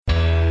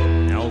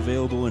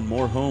available in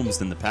more homes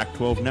than the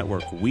Pac-12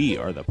 network, we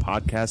are the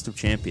podcast of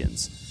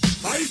champions.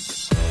 They give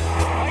it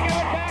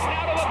back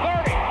now to the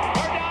 30.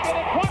 They're down to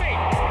the 20.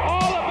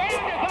 All the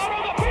band is out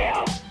on the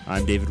field.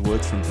 I'm David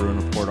Woods from Bruin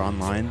Report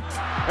Online.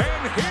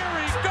 And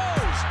here he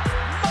goes,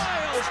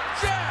 Miles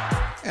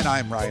Jack. And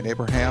I'm Ryan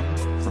Abraham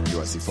from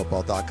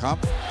USCFootball.com.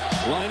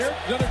 Liner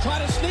going to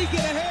try to sneak it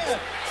ahead.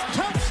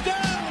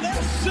 Touchdown,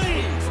 SC.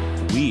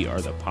 We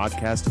are the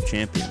podcast of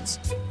champions.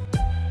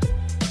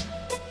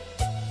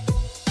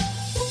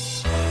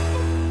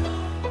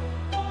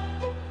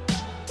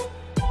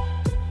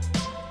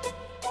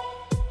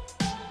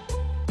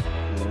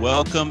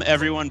 Welcome,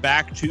 everyone,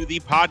 back to the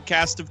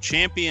podcast of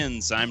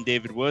champions. I'm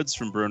David Woods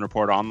from Bruin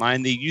Report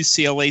Online, the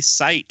UCLA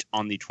site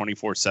on the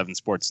 24/7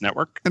 Sports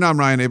Network. And I'm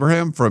Ryan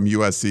Abraham from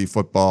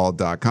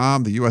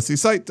USCFootball.com, the USC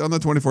site on the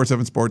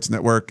 24/7 Sports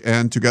Network.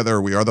 And together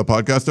we are the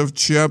podcast of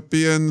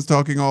champions,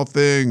 talking all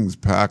things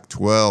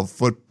Pac-12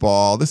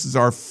 football. This is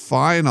our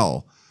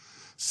final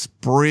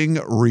spring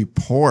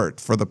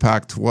report for the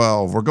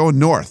Pac-12. We're going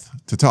north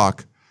to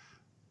talk.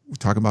 We're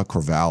talking about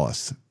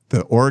Corvallis,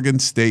 the Oregon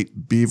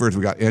State Beavers.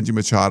 We got Angie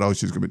Machado.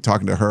 She's going to be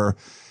talking to her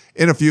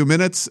in a few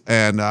minutes,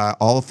 and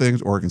all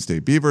things Oregon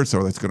State Beavers.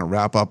 So that's going to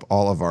wrap up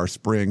all of our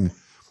spring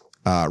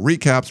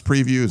recaps,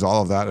 previews,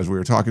 all of that as we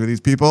were talking to these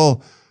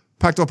people.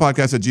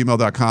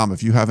 Pac12podcast@gmail.com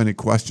if you have any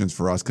questions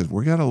for us, because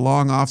we got a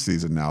long off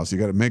season now. So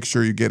you got to make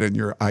sure you get in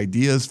your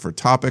ideas for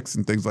topics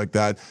and things like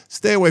that.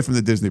 Stay away from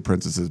the Disney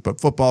princesses, but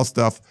football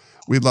stuff,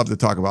 we'd love to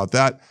talk about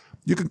that.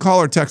 You can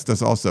call or text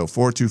us also,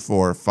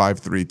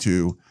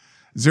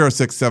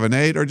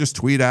 424-532-0678, or just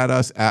tweet at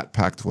us at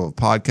Pac12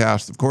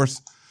 Podcast. Of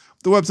course,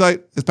 the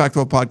website is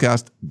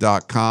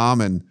pac12podcast.com.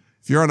 And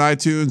if you're on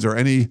iTunes or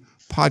any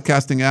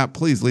podcasting app,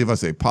 please leave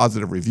us a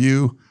positive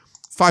review,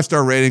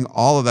 5-star rating.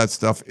 All of that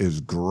stuff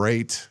is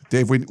great.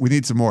 Dave, we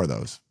need some more of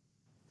those.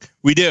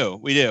 We do.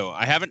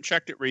 I haven't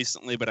checked it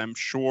recently, but I'm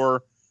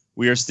sure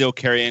we are still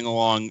carrying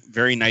along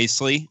very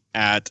nicely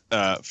at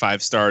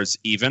 5 stars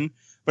even.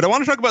 But I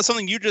want to talk about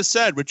something you just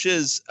said, which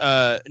is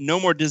no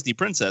more Disney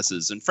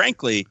princesses. And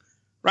frankly,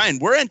 Ryan,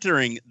 we're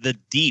entering the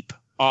deep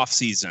off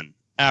season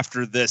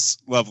after this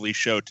lovely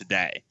show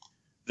today.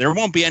 There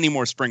won't be any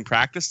more spring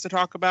practice to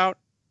talk about.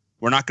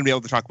 We're not going to be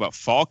able to talk about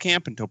fall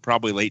camp until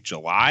probably late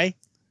July.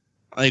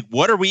 Like,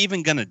 what are we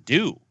even going to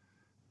do?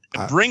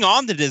 Bring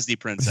on the Disney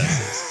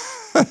princesses.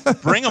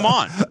 Bring them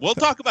on. We'll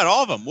talk about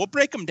all of them. We'll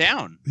break them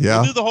down. Yeah.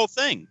 We'll do the whole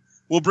thing.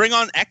 We'll bring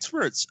on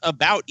experts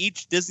about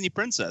each Disney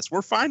princess.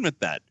 We're fine with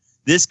that.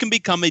 This can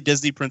become a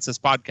Disney Princess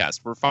podcast.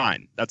 We're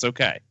fine. That's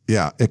okay.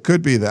 Yeah, it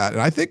could be that.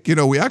 And I think,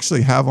 we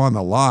actually have on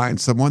the line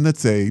someone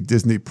that's a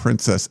Disney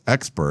Princess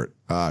expert.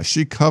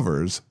 She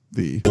covers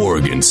the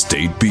Oregon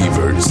State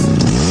Beavers.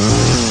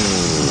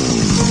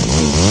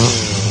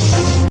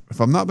 If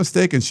I'm not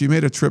mistaken, she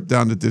made a trip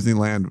down to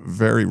Disneyland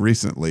very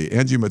recently.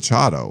 Angie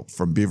Machado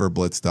from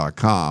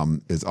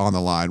BeaverBlitz.com is on the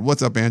line.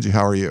 What's up, Angie?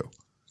 How are you?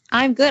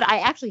 I'm good.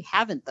 I actually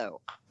haven't,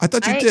 though. I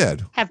thought you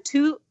did. Have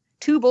two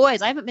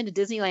boys. I haven't been to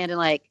Disneyland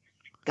in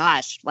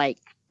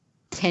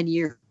 10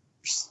 years.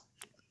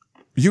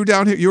 You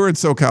down here? You were in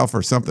SoCal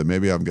for something.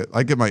 Maybe I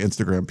get my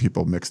Instagram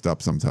people mixed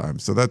up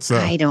sometimes. So that's.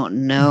 I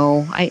don't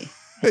know. It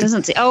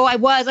doesn't say. Oh, I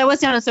was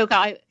down in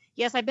SoCal.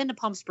 Yes, I've been to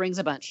Palm Springs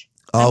a bunch.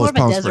 I'm more of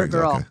a desert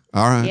girl. Okay.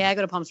 All right. Yeah, I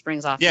go to Palm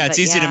Springs often. Yeah, it's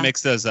easy to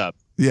mix those up.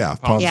 Yeah,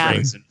 Palm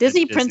Springs.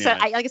 Disney Princess.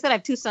 Like I said, I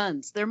have two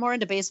sons. They're more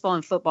into baseball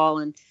and football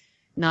and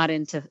not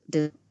into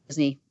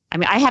Disney. I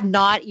mean, I have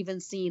not even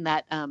seen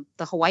that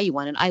the Hawaii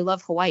one, and I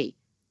love Hawaii.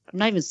 I've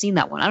not even seen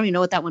that one. I don't even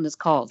know what that one is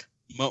called.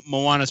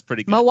 Moana's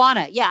pretty good.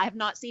 Moana. Yeah, I have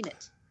not seen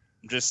it.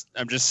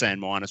 I'm just saying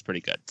Moana's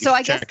pretty good. So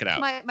I guess check it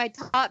out. My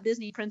top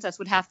Disney princess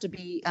would have to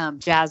be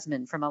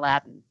Jasmine from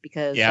Aladdin,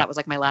 because that was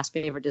my last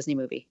favorite Disney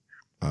movie.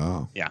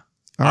 Oh. Yeah.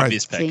 All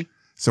Obvious right. pick. See?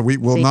 So we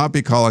will not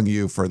be calling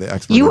you for the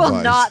expert You advice.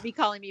 will not be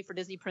calling me for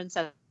Disney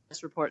princess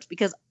reports,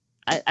 because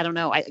I don't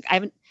know. I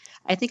haven't.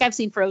 I think I've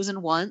seen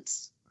Frozen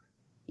once.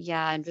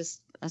 Yeah,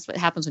 that's what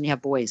happens when you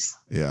have boys.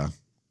 Yeah.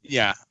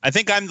 Yeah, I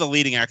think I'm the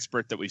leading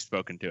expert that we've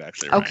spoken to,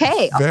 actually. Ryan.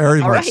 Okay. Very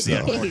All much right.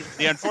 so.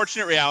 The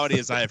unfortunate reality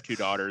is I have 2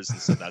 daughters,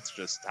 and so that's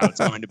just how it's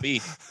going to be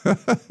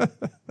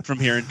from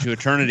here into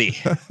eternity.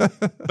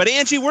 But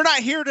Angie, we're not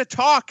here to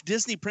talk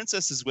Disney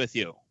princesses with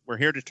you. We're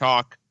here to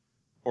talk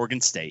Oregon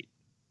State.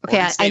 Okay,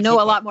 Oregon State I know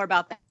football. a lot more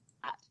about that.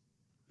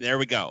 There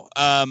we go.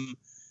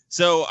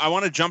 So I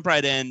want to jump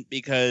right in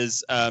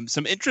because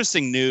some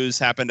interesting news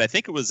happened. I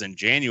think it was in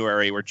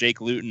January, where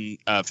Jake Luton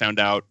found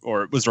out,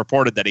 or it was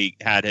reported that he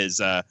had his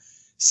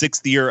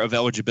 6th year of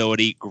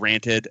eligibility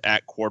granted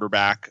at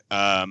quarterback.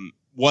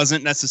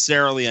 Wasn't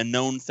necessarily a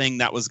known thing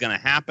that was going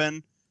to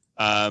happen.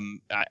 A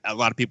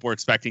lot of people were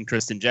expecting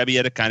Tristan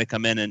Gebbia to kind of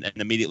come in and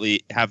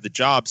immediately have the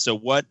job.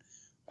 So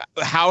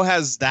how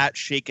has that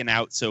shaken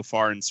out so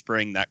far in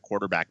spring, that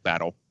quarterback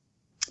battle?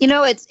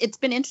 It's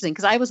been interesting,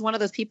 because I was one of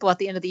those people at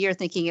the end of the year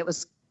thinking it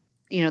was,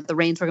 the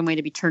reins were going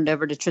to be turned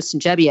over to Tristan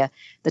Gebbia,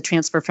 the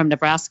transfer from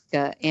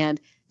Nebraska. And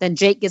then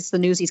Jake gets the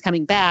news he's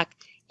coming back.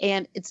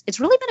 And it's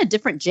really been a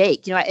different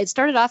Jake. It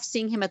started off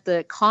seeing him at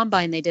the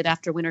combine they did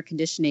after winter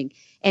conditioning.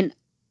 And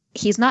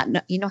he's not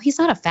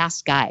a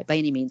fast guy by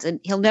any means, and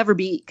he'll never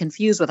be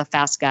confused with a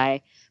fast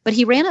guy. But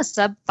he ran a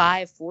sub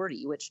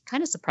 540, which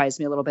kind of surprised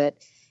me a little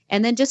bit.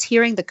 And then just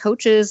hearing the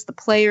coaches, the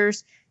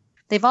players,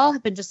 they've all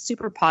been just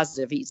super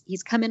positive.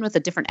 He's come in with a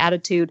different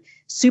attitude,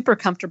 super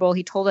comfortable.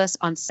 He told us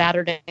on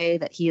Saturday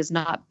that he has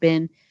not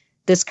been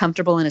this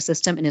comfortable in a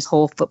system in his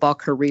whole football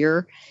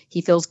career.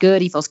 He feels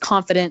good. He feels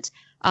confident.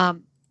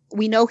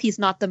 We know he's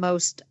not the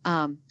most,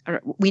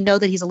 we know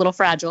that he's a little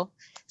fragile.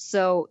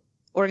 So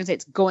Oregon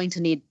State's going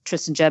to need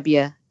Tristan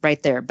Gebbia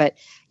right there. But,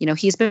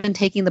 he's been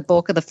taking the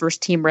bulk of the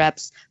first team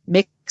reps,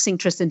 mixing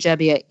Tristan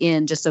Gebbia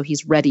in just so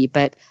he's ready.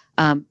 But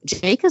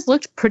Jake has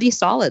looked pretty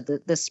solid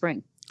this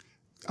spring.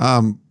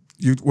 When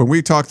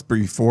we talked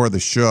before the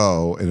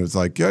show, and it was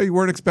like, you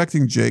weren't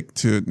expecting Jake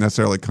to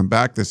necessarily come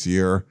back this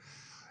year.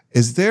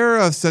 Is there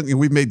a sense,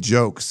 we've made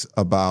jokes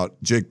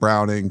about Jake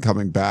Browning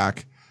coming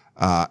back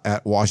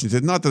at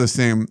Washington, not to the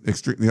same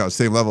extreme,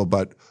 same level,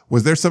 but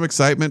was there some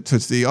excitement to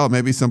see,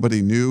 maybe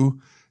somebody new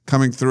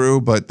coming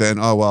through, but then,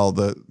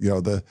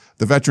 the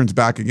veteran's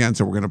back again,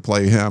 so we're going to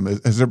play him.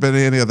 Has there been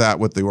any of that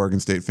with the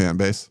Oregon State fan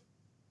base?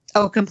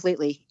 Oh,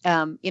 completely.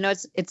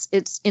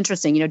 It's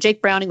interesting.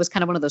 Jake Browning was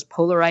kind of one of those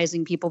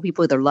polarizing people.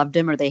 People either loved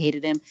him or they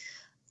hated him.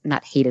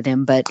 Not hated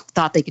him, but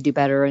thought they could do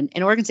better.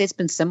 And Oregon State's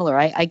been similar.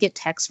 I get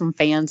texts from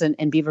fans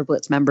and Beaver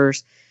Blitz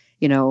members,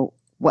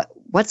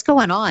 what's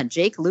going on?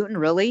 Jake Luton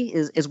really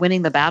is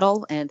winning the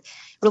battle, and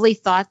really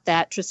thought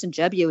that Tristan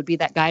Gebbia would be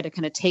that guy to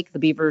kind of take the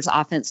Beavers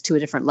offense to a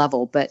different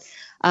level. But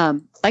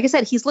like I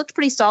said, he's looked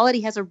pretty solid.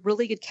 He has a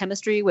really good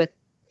chemistry with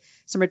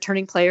some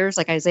returning players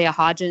like Isaiah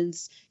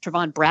Hodgins,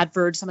 Trevon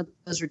Bradford, some of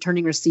those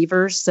returning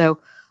receivers. So,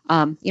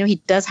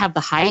 he does have the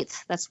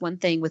height. That's one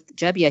thing with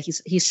Gebbia.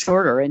 He's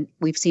shorter, and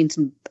we've seen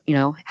some,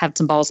 have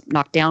some balls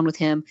knocked down with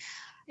him,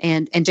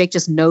 and Jake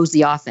just knows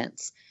the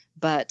offense.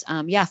 But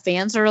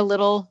fans are a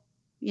little,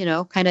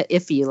 kind of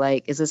iffy.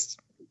 Like, is this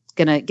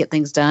going to get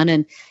things done?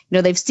 And,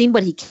 they've seen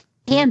what he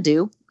can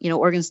do.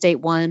 Oregon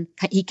State won.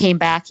 He came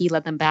back. He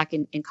led them back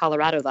in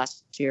Colorado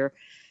last year.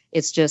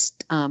 It's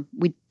just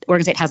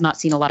Oregon State has not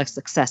seen a lot of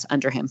success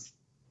under him.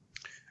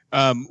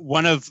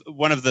 One of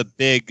the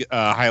big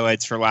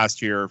highlights for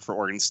last year for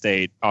Oregon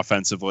State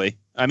offensively.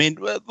 I mean,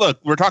 look,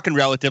 we're talking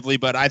relatively,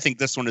 but I think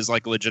this one is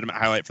like a legitimate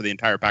highlight for the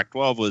entire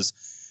Pac-12 was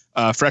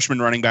freshman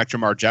running back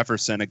Jamar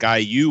Jefferson, a guy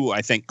you,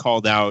 I think,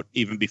 called out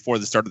even before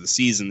the start of the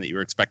season that you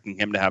were expecting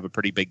him to have a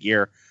pretty big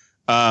year.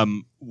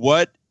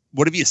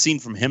 What have you seen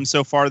from him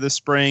so far this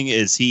spring?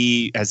 Has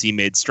he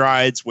made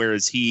strides? Where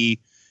is he,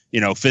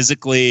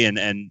 physically?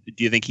 And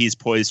do you think he's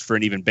poised for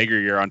an even bigger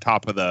year on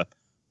top of the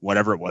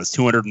whatever it was,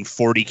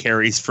 240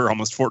 carries for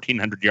almost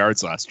 1,400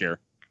 yards last year?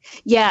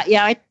 Yeah.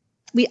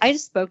 I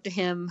just spoke to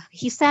him.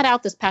 He sat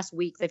out this past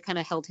week. They've kind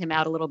of held him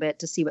out a little bit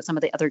to see what some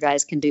of the other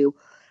guys can do.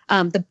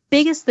 The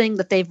biggest thing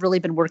that they've really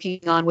been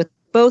working on with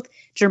both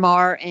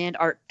Jamar and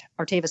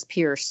Artavis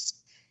Pierce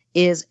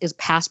is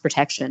pass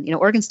protection.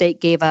 Oregon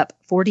State gave up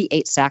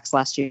 48 sacks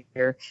last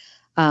year,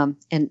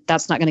 and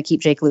that's not going to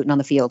keep Jake Luton on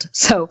the field.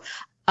 So,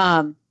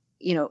 and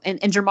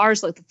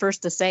Jamar's like the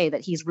first to say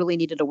that he's really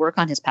needed to work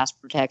on his pass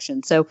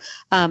protection. So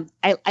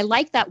I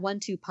like that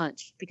 1-2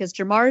 punch because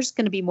Jamar's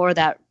going to be more of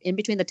that in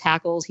between the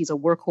tackles. He's a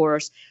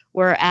workhorse,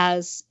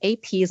 whereas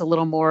AP is a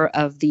little more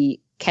of the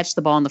catch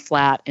the ball in the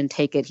flat and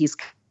take it. He's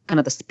kind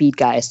of the speed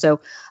guy. So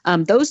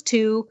those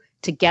two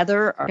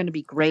together are going to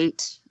be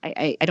great.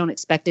 I don't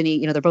expect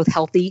any, they're both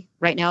healthy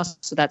right now.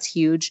 So that's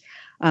huge.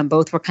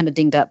 Both were kind of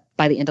dinged up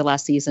by the end of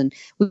last season.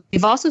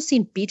 We've also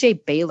seen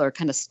BJ Baylor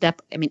kind of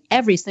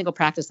every single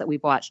practice that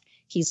we've watched,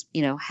 he's,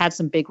 had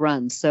some big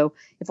runs. So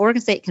if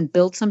Oregon State can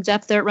build some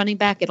depth there at running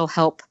back, it'll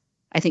help,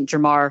 I think,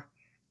 Jamar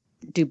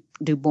do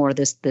more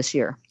this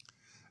year.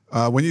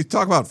 When you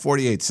talk about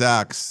 48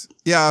 sacks,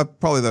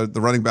 probably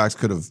the running backs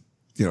could have,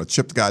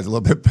 chipped guys a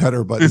little bit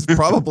better, but it's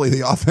probably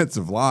the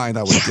offensive line,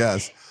 I would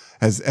guess.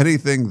 Has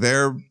anything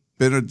there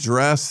been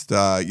addressed?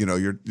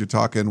 You're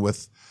talking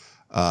with,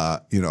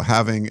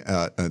 having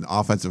an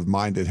offensive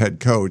minded head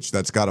coach,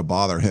 that's got to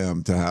bother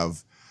him to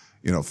have,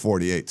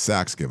 48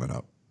 sacks given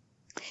up.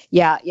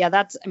 Yeah.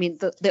 That's,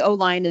 the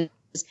O-line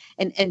is,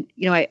 and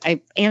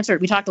I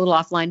answered, we talked a little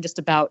offline just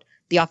about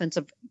the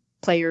offensive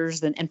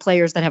players and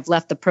players that have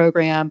left the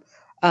program.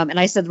 And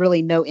I said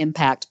really no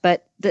impact,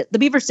 but the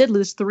Beavers did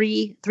lose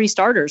three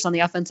starters on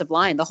the offensive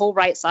line, the whole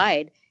right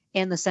side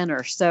and the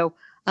center. So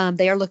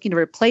they are looking to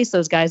replace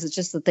those guys. It's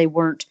just that they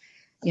weren't,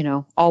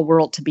 all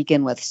world to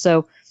begin with.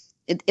 So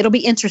it'll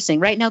be interesting.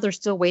 Right now, they're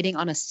still waiting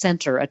on a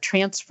center, a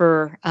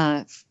transfer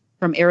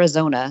from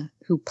Arizona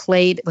who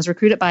was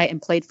recruited by and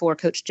played for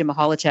Coach Jim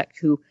Mahalichek,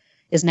 who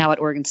is now at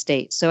Oregon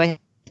State. So I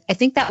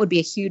think that would be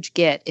a huge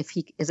get if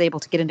he is able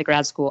to get into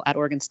grad school at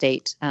Oregon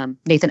State.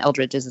 Nathan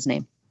Eldridge is his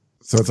name.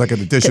 So it's like an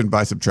addition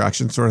by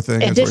subtraction sort of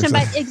thing.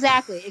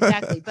 Exactly.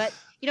 But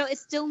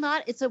it's still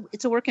not. It's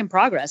a work in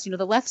progress.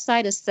 The left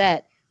side is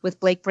set with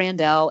Blake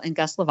Brandel and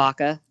Gus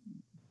Lavaca.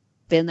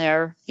 Been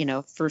there,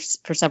 for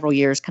several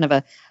years, kind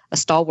of a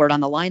stalwart on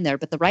the line there.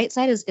 But the right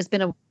side has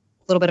been a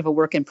little bit of a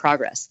work in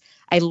progress.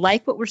 I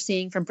like what we're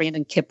seeing from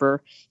Brandon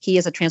Kipper. He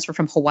is a transfer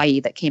from Hawaii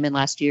that came in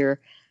last year.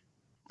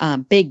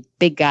 Big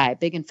guy,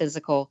 big and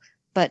physical,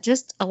 but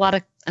just a lot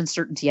of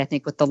uncertainty, I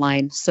think, with the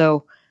line.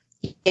 So,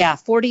 yeah,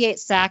 48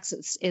 sacks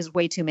is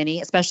way too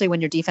many, especially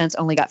when your defense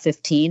only got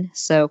 15.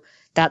 So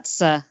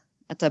that's a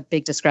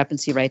big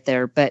discrepancy right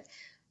there. But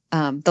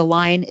the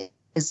line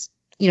is,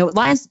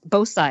 lines,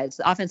 both sides,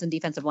 the offense and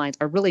defensive lines,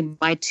 are really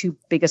my two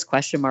biggest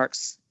question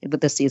marks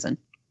with this season.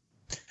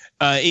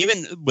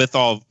 Even with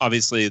all,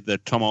 obviously, the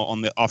tumult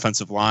on the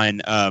offensive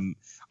line,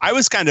 I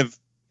was kind of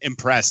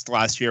impressed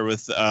last year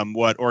with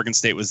what Oregon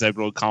State was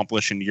able to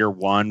accomplish in year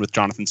one with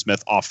Jonathan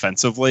Smith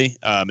offensively.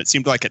 It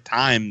seemed like at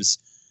times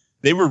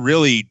they were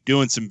really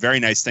doing some very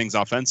nice things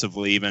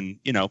offensively, even,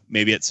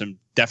 maybe at some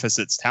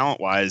deficits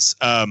talent-wise.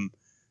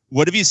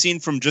 What have you seen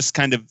from just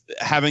kind of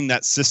having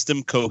that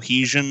system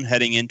cohesion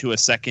heading into a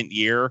second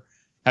year?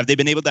 Have they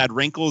been able to add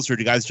wrinkles, or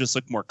do you guys just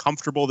look more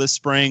comfortable this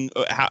spring?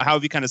 How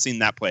have you kind of seen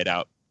that played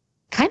out?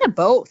 Kind of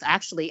both,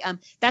 actually.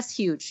 That's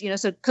huge.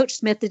 So Coach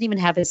Smith didn't even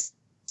have his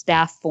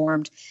staff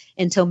formed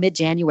until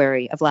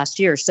mid-January of last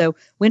year. So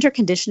winter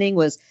conditioning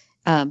was,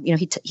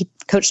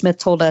 Coach Smith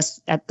told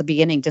us at the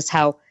beginning just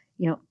how,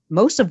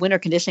 most of winter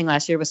conditioning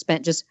last year was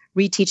spent just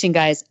reteaching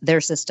guys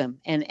their system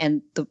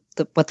and the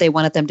what they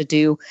wanted them to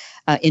do,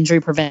 injury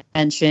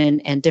prevention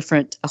and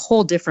a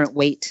whole different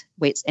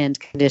weights and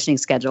conditioning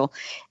schedule.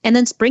 And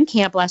then spring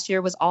camp last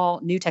year was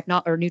all new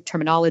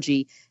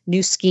terminology,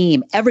 new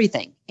scheme,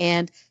 everything.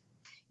 And,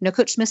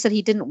 Coach Smith said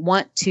he didn't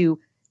want to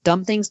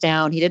dumb things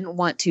down. He didn't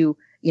want to,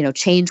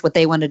 change what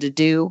they wanted to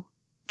do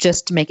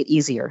just to make it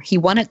easier. He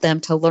wanted them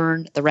to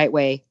learn the right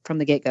way from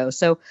the get-go.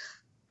 So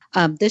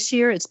this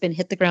year it's been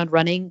hit the ground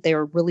running. They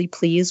were really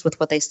pleased with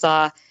what they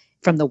saw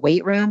from the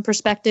weight room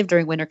perspective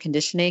during winter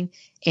conditioning,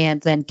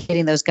 and then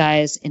getting those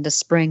guys into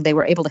spring, they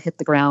were able to hit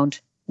the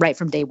ground right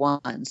from day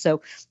one.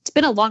 So it's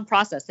been a long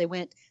process. They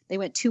went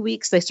 2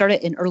 weeks. They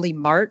started in early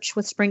March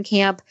with spring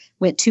camp,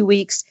 went 2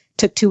 weeks,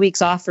 took 2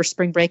 weeks off for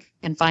spring break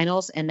and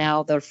finals, and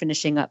now they're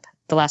finishing up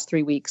the last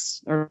 3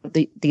 weeks, or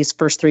these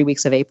first 3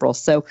 weeks of April.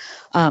 So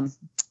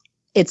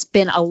it's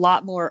been a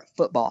lot more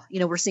football.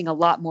 We're seeing a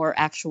lot more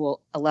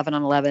actual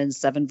 11-on-11,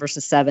 7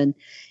 versus 7,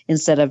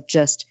 instead of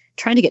just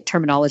trying to get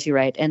terminology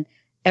right. And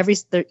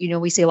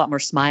we see a lot more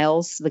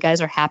smiles. The guys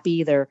are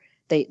happy.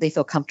 They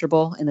feel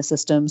comfortable in the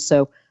system.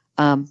 So,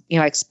 I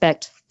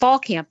expect fall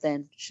camp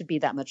then should be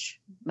that much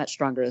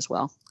stronger as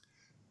well.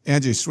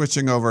 Angie,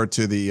 switching over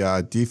to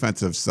the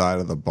defensive side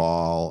of the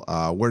ball,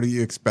 where do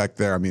you expect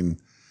there? I mean,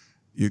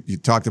 you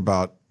talked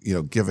about,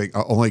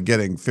 only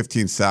getting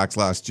 15 sacks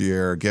last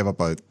year, gave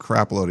up a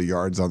crap load of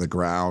yards on the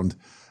ground,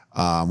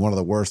 one of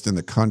the worst in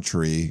the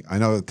country. I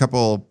know a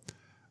couple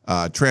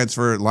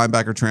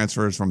linebacker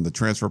transfers from the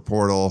transfer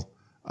portal,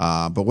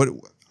 but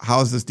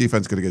how is this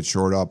defense going to get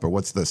shored up, or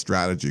what's the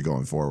strategy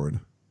going forward?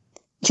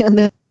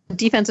 The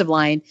defensive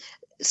line,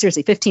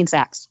 seriously, 15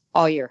 sacks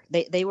all year.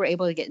 They were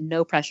able to get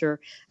no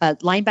pressure.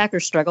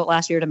 Linebackers struggled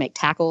last year to make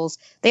tackles.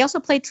 They also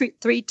played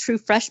three true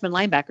freshman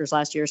linebackers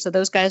last year, so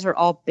those guys are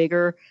all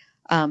bigger.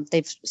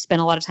 They've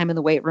spent a lot of time in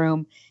the weight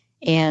room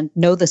and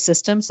know the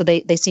system, so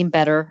they seem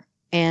better.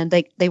 And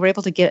they were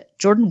able to get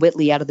Jordan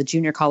Whitley out of the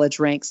junior college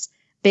ranks,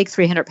 big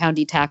 300-pound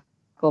D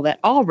tackle that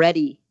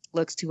already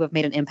looks to have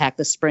made an impact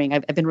this spring.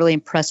 I've been really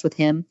impressed with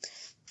him.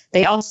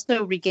 They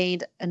also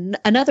regained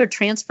another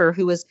transfer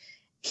who was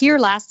here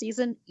last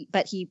season,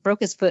 but he broke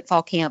his foot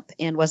fall camp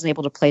and wasn't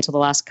able to play till the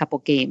last couple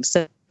games.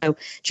 So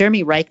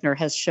Jeremy Reichner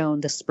has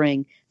shown this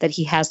spring that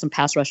he has some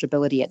pass rush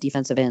ability at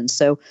defensive end.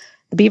 So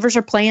the Beavers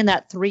are playing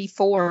that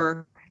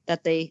 3-4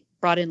 that they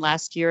brought in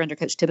last year under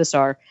Coach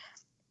Tibesar.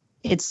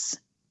 It's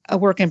a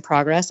work in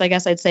progress, I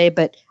guess I'd say,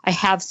 but I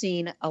have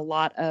seen a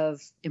lot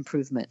of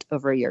improvement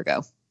over a year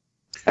ago.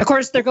 Of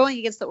course, they're going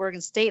against the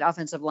Oregon State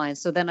offensive line,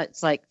 so then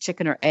it's like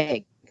chicken or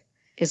egg.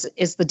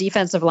 Is the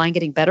defensive line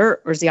getting better,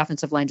 or is the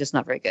offensive line just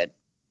not very good?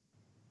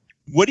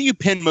 What do you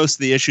pin most of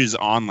the issues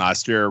on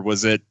last year?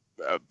 Was it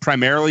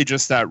primarily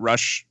just that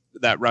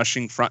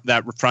rushing front,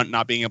 that front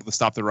not being able to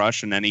stop the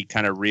rush in any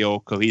kind of real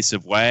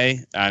cohesive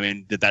way? I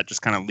mean, did that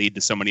just kind of lead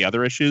to so many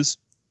other issues?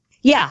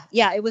 Yeah.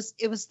 It was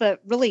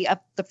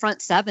the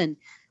front seven.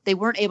 They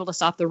weren't able to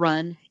stop the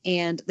run,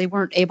 and they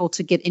weren't able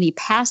to get any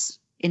pass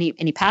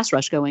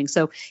rush going.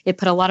 So it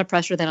put a lot of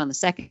pressure then on the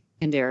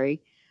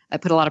secondary. I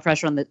put a lot of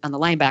pressure on the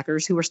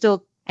linebackers, who were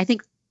still, I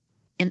think,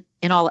 in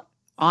all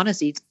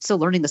honesty, still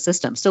learning the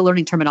system, still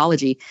learning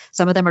terminology.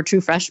 Some of them are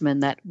true freshmen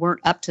that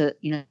weren't up to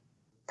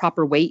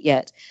proper weight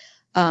yet.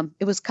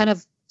 It was kind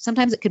of,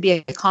 sometimes it could be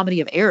a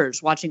comedy of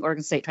errors watching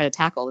Oregon State try to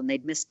tackle, and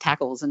they'd miss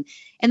tackles, and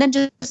then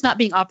just not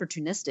being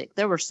opportunistic.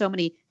 There were so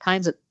many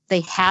times that they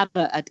had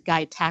a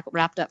guy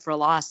wrapped up for a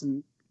loss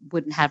and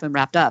wouldn't have him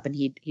wrapped up, and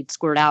he'd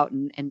squirt out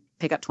and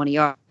pick up 20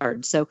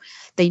 yards. So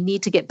they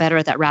need to get better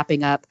at that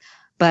wrapping up.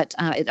 But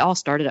it all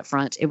started up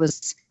front. It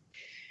was,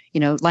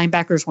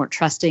 linebackers weren't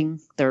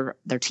trusting their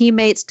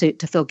teammates to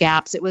fill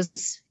gaps. It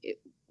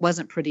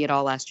wasn't pretty at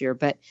all last year.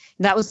 But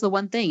that was the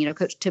one thing.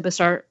 Coach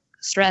Tibesar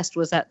stressed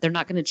was that they're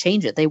not going to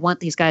change it. They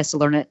want these guys to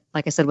learn it,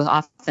 like I said, with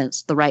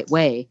offense the right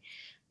way.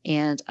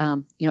 And,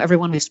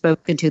 everyone we've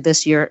spoken to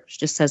this year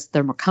just says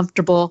they're more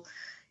comfortable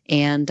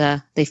and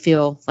they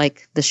feel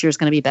like this year's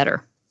going to be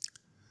better.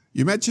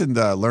 You mentioned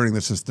learning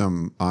the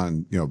system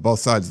on, both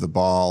sides of the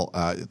ball.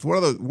 It's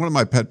one of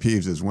my pet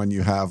peeves is when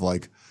you have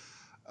like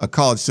a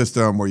college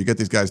system where you get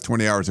these guys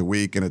 20 hours a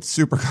week and it's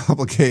super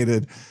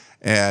complicated.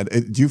 And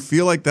do you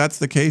feel like that's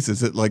the case?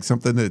 Is it like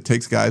something that it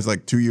takes guys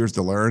like 2 years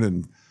to learn,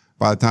 and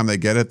by the time they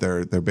get it,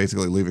 they're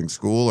basically leaving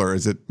school? Or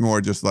is it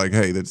more just like,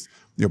 hey, that's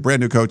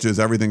brand new coaches,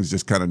 everything's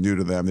just kind of new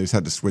to them. They just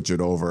had to switch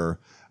it over,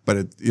 but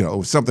it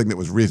was something that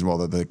was reasonable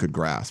that they could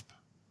grasp.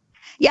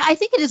 Yeah, I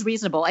think it is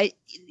reasonable.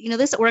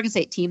 This Oregon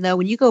State team, though,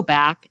 when you go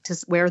back to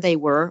where they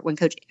were when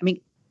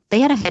they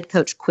had a head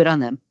coach quit on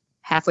them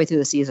halfway through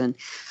the season.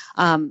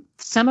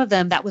 Some of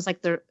them, that was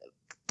like their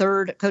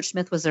third. Coach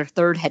Smith was their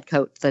third head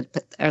coach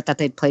that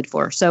they'd played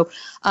for. So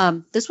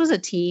this was a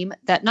team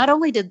that not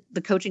only did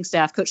the coaching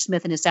staff, Coach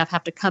Smith and his staff,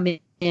 have to come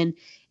in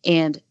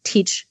and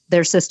teach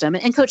their system.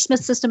 And Coach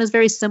Smith's system is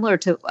very similar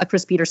to a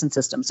Chris Peterson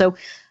system. So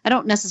I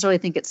don't necessarily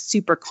think it's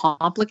super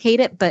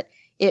complicated, but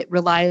it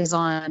relies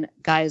on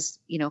guys,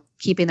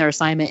 keeping their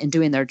assignment and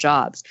doing their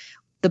jobs.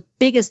 The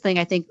biggest thing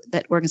I think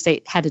that Oregon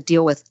State had to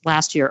deal with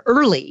last year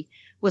early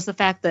was the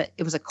fact that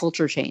it was a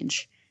culture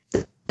change.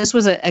 This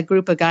was a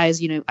group of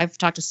guys, I've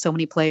talked to so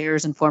many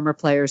players and former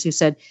players who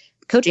said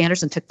Coach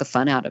Anderson took the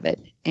fun out of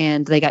it,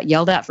 and they got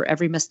yelled at for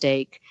every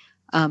mistake.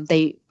 A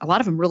lot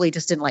of them really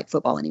just didn't like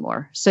football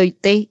anymore. So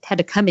they had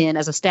to come in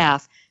as a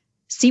staff,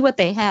 see what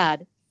they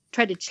had,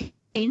 try to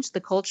change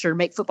the culture,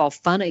 make football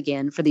fun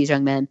again for these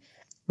young men,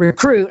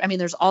 recruit.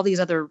 There's all these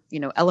other,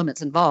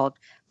 elements involved,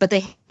 but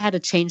they had to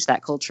change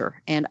that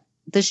culture. And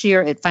this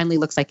year it finally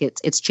looks like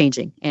it's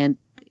changing, and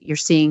you're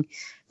seeing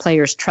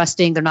players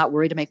trusting. They're not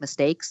worried to make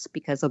mistakes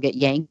because they'll get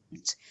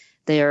yanked.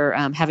 They're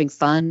having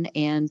fun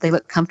and they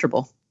look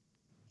comfortable.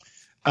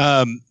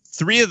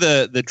 Three of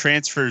the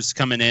transfers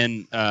coming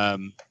in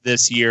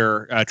this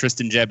year,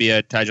 Tristan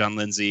Gebbia, Tyjon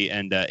Lindsey,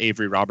 and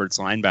Avery Roberts,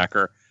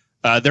 linebacker.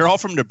 They're all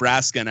from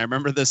Nebraska, and I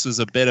remember this was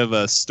a bit of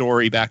a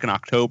story back in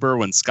October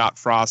when Scott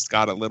Frost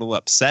got a little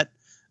upset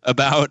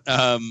about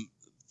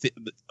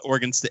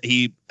Oregon State.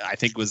 He, I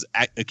think, was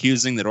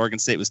accusing that Oregon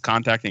State was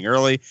contacting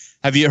early.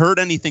 Have you heard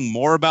anything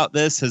more about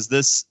this? Has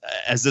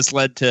this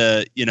led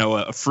to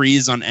a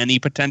freeze on any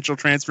potential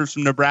transfers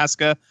from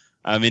Nebraska?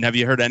 Have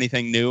you heard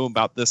anything new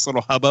about this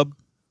little hubbub?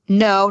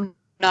 No,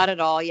 not at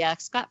all. Yeah,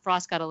 Scott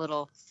Frost got a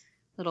little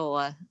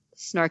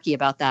snarky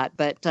about that,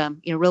 but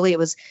really it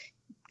was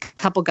a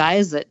couple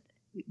guys that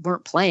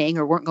weren't playing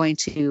or weren't going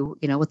to,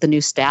 with the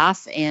new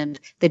staff, and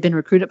they'd been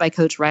recruited by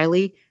Coach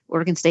Riley.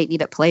 Oregon State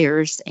needed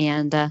players,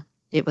 and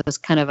it was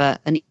kind of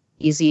an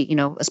easy,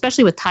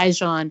 especially with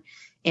Tyjon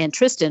and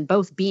Tristan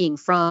both being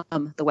from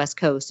the West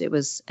Coast, it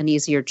was an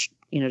easier,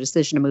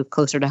 decision to move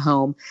closer to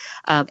home.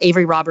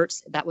 Avery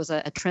Roberts, that was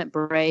a Trent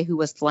Bray, who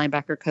was the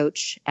linebacker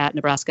coach at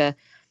Nebraska.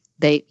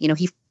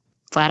 He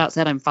flat out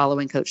said, "I'm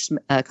following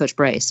Coach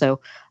Bray." So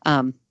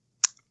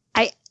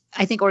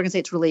I think Oregon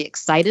State's really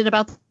excited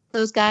about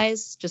those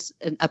guys, just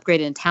an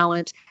upgrade in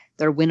talent.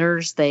 They're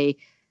winners. They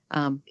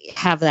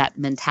have that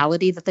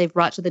mentality that they've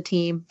brought to the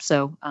team.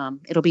 So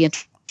it'll be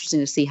interesting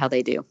to see how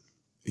they do.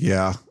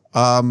 Yeah.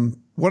 I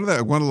want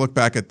to look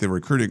back at the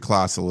recruiting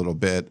class a little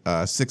bit.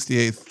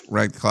 68th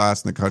ranked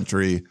class in the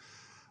country,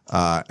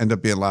 end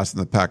up being last in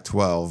the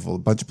Pac-12. Well, a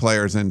bunch of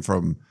players in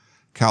from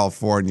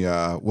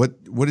California.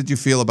 What did you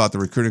feel about the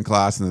recruiting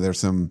class? And there's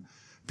some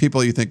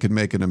people you think could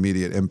make an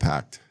immediate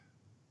impact.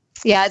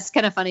 Yeah, it's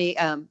kind of funny.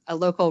 A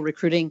local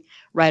recruiting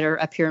writer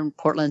up here in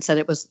Portland said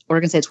it was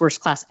Oregon State's worst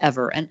class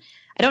ever. And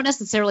I don't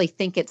necessarily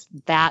think it's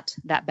that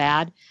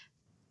bad.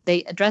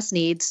 They address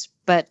needs,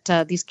 but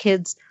these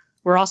kids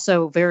were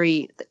also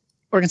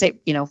Oregon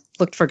State,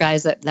 looked for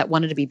guys that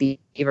wanted to be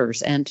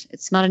Beavers. And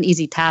it's not an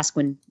easy task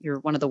when you're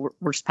one of the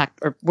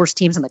worst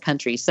teams in the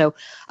country. So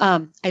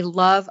I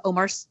love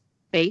Omar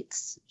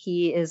Bates.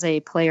 He is a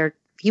player.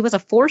 He was a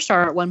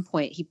 4-star at one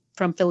point. He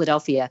from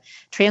Philadelphia,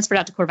 transferred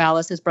out to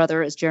Corvallis. His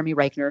brother is Jeremy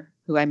Reichner,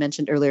 who I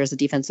mentioned earlier as a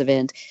defensive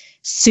end.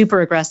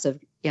 Super aggressive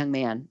young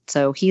man.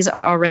 So he's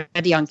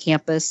already on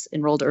campus,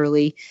 enrolled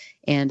early,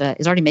 and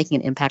is already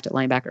making an impact at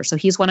linebacker. So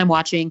he's one I'm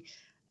watching.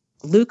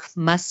 Luke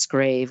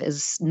Musgrave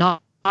is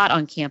not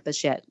on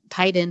campus yet.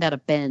 Tight end out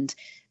of Bend.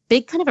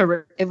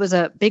 It was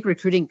a big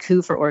recruiting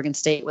coup for Oregon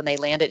State when they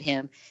landed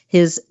him.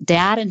 His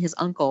dad and his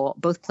uncle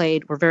both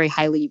were very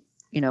highly,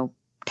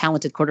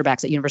 talented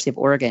quarterbacks at University of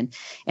Oregon,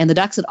 and the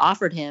Ducks had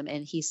offered him,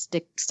 and he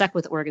stuck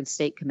with Oregon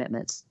State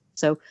commitments.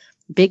 So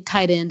big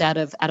tight end out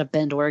of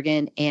Bend,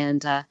 Oregon,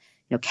 and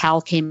Cal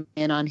came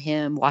in on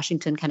him.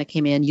 Washington kind of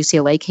came in.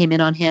 UCLA came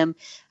in on him.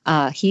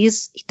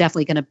 He's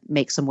definitely going to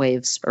make some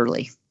waves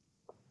early.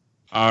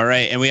 All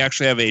right, and we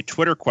actually have a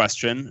Twitter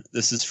question.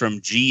 This is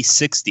from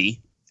G60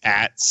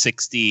 at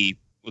 60.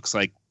 Looks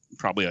like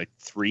probably like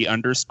 3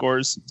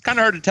 underscores. It's kind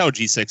of hard to tell,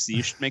 G60.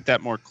 You should make that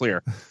more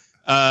clear.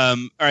 All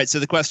right, so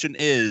the question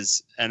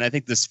is, and I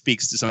think this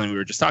speaks to something we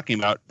were just talking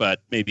about,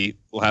 but maybe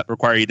we'll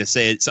require you to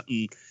say it,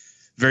 something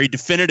very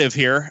definitive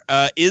here.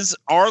 Is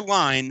our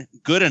line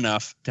good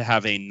enough to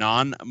have a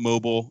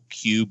non-mobile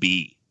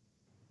QB?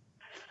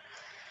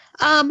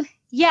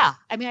 Yeah.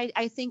 I mean,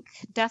 I think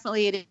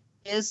definitely it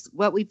is.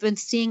 What we've been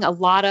seeing a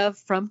lot of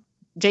from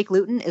Jake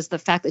Luton is the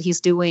fact that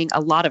he's doing a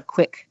lot of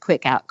quick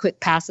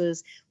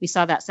passes. We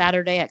saw that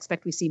Saturday. I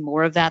expect we see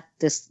more of that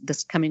this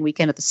coming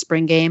weekend at the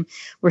spring game.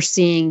 We're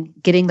seeing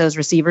getting those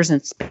receivers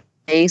in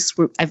space.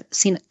 I've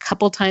seen a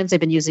couple times they've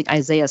been using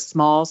Isaiah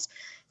Smalls,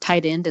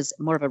 tight end, as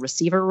more of a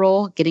receiver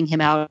role, getting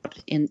him out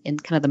in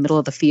kind of the middle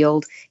of the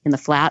field in the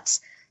flats.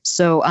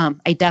 So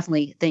I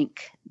definitely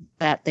think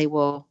that they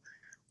will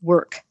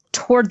work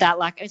toward that.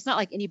 It's not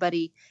like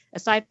anybody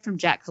aside from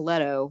Jack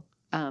Coletto.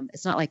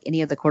 It's not like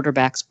any of the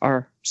quarterbacks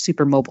are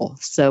super mobile.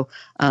 So,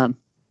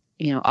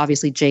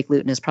 obviously Jake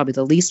Luton is probably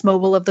the least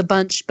mobile of the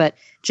bunch, but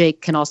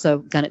Jake can also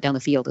gun it down the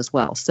field as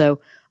well.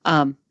 So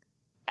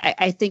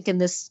I think in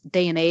this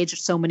day and age,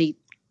 so many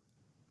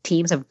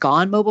teams have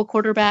gone mobile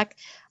quarterback.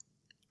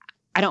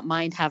 I don't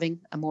mind having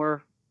a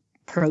more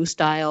pro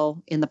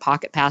style in the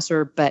pocket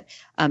passer, but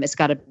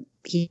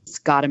he's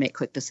got to make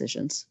quick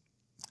decisions.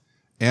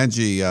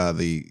 Angie,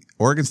 the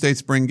Oregon State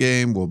spring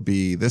game will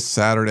be this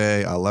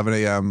Saturday, 11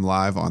 a.m.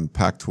 live on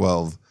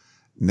Pac-12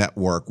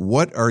 Network.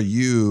 What are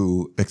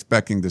you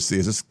expecting to see?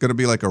 Is this going to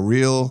be like a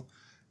real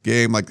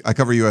game? Like, I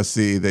cover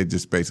USC. They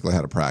just basically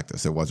had a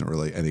practice. It wasn't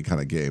really any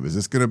kind of game. Is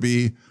this going to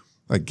be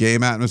like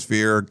game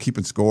atmosphere,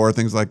 keeping score,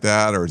 things like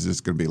that? Or is this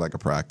going to be like a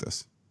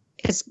practice?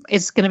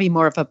 It's going to be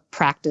more of a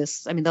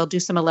practice. I mean, they'll do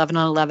some 11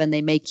 on 11.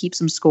 They may keep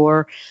some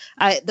score.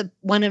 The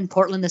one in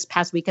Portland this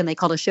past weekend, they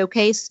called a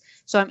showcase.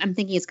 So I'm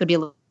thinking it's going to be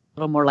a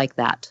little more like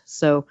that.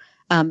 So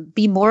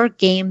be more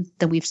game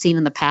than we've seen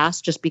in the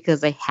past, just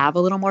because they have a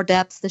little more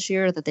depth this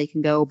year that they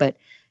can go. But,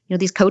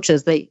 these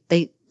coaches,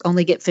 they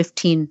only get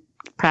 15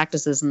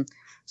 practices, and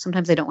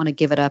sometimes they don't want to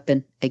give it up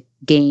in a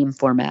game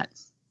format.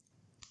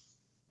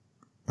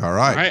 All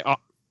right.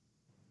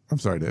 I'm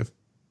sorry, Dave.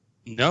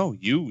 No,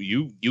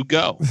 you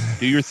go.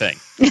 Do your thing.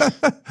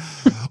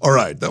 All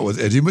right. That was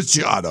Angie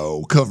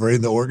Machado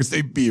covering the Oregon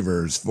State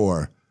Beavers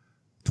for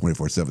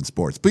 24/7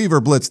 Sports.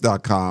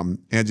 BeaverBlitz.com.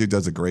 Angie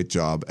does a great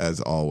job,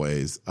 as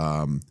always.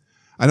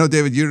 I know,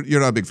 David, you're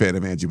not a big fan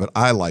of Angie, but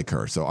I like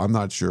her, so I'm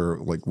not sure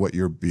what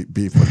your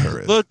beef with her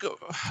is. Look,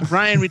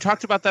 Ryan, we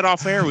talked about that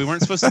off air. We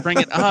weren't supposed to bring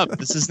it up.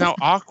 This is now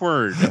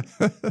awkward.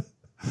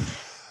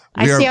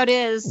 I see how it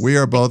is. We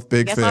are both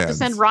big fans. I'll have to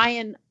send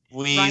Ryan.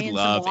 We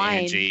love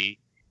Angie.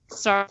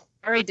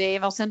 Sorry,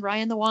 Dave. I'll send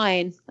Ryan the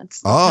wine.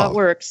 That's how it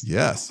works.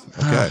 Yes.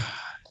 Okay.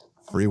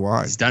 Free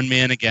wine. He's done me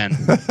in again.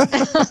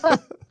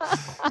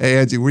 Hey,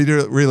 Angie, we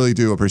really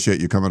do appreciate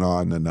you coming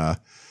on and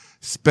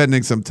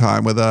spending some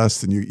time with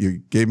us. And you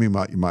gave me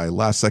my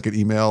last second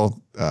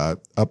email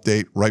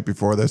update right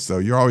before this. So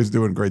you're always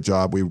doing a great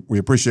job. We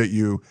appreciate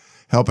you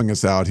helping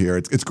us out here.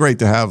 It's great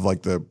to have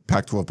like the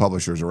Pac-12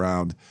 publishers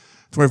around.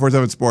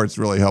 24/7 Sports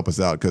really help us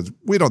out because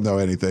we don't know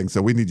anything.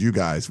 So we need you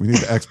guys. We need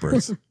the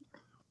experts.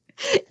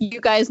 You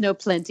guys know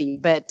plenty,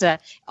 but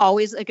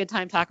always a good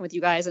time talking with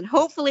you guys. And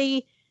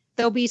hopefully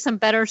there'll be some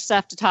better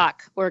stuff to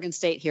talk Oregon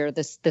State here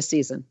this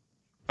season.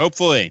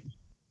 Hopefully.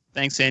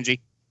 Thanks, Angie.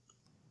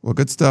 Well,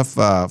 good stuff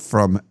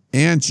from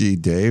Angie,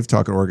 Dave,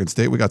 talking Oregon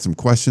State. We got some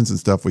questions and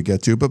stuff we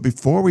get to. But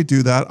before we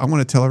do that, I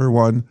want to tell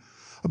everyone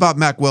about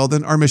Mack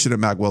Weldon. Our mission at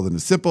Mack Weldon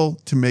is simple: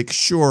 to make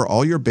sure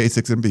all your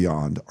basics and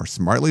beyond are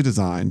smartly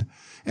designed,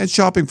 and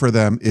shopping for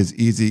them is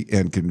easy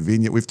and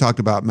convenient. We've talked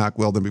about Mack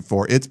Weldon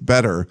before. It's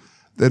better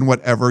than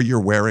whatever you're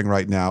wearing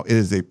right now. It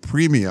is a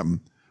premium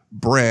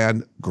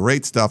brand.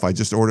 Great stuff. I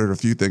just ordered a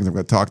few things I'm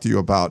going to talk to you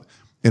about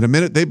in a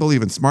minute. They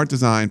believe in smart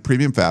design,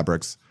 premium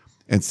fabrics,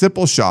 and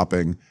simple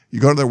shopping. You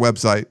go to their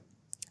website,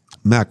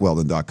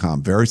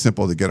 MackWeldon.com. Very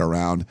simple to get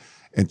around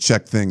and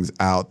check things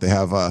out. They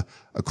have a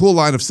cool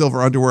line of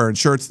silver underwear and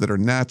shirts that are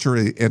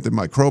naturally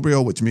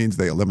antimicrobial, which means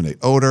they eliminate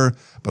odor.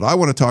 But I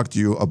want to talk to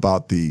you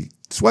about the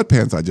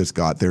sweatpants I just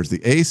got. There's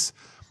the Ace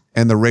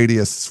and the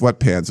Radius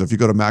sweatpants. So if you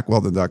go to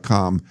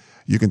MackWeldon.com,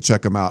 you can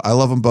check them out. I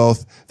love them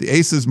both. The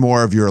Ace is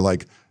more of your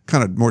like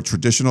kind of more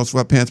traditional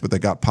sweatpants, but they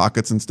got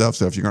pockets and stuff.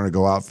 So if you're going to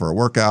go out for a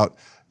workout,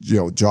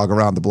 jog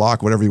around the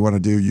block, whatever you want to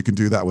do, you can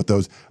do that with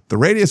those. The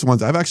Radius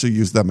ones, I've actually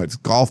used them as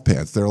golf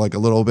pants. They're like a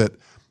little bit,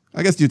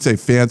 I guess you'd say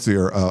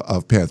fancier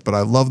of pants, but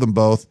I love them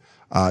both.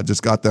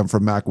 Just got them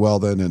from Mack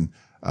Weldon, and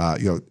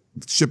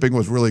shipping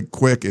was really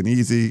quick and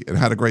easy, and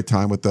had a great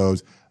time with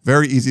those.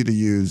 Very easy to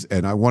use,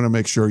 and I want to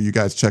make sure you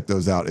guys check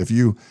those out.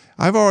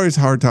 I've always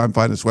had a hard time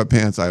finding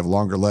sweatpants. I have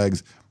longer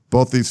legs.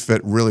 Both these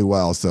fit really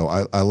well, so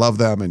I love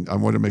them, and I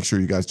want to make sure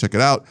you guys check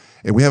it out.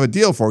 And we have a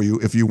deal for you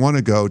if you want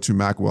to go to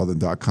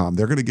MackWeldon.com.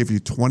 They're going to give you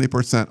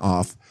 20%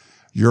 off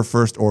your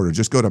first order.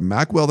 Just go to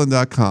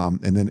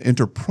MackWeldon.com and then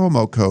enter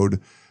promo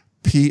code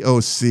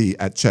POC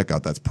at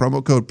checkout. That's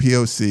promo code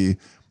POC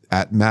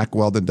at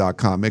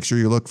MackWeldon.com. Make sure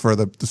you look for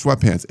the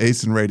sweatpants,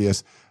 Ace and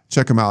Radius.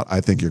 Check them out.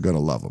 I think you're going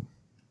to love them.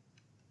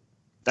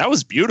 That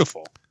was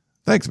beautiful.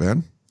 Thanks,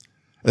 man.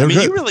 I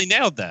mean, you really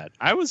nailed that.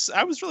 I was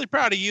really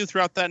proud of you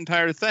throughout that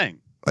entire thing.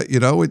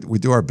 We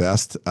do our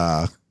best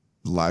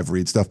live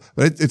read stuff,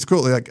 but it's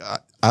cool. Like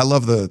I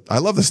love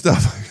the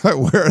stuff. I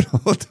wear it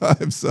all the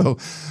time. So,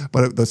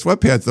 but the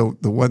sweatpants,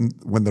 the one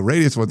when the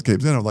Radius ones came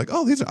in, I'm like,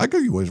 oh, I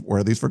could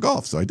wear these for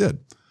golf. So I did.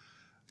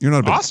 You're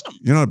not Awesome.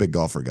 You're not a big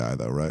golfer guy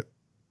though, right?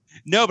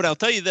 No, but I'll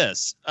tell you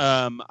this.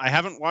 I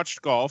haven't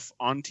watched golf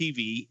on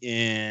TV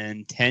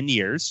in 10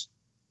 years,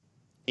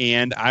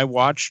 and I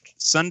watched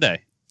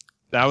Sunday.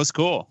 That was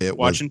cool.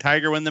 Watching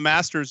Tiger win the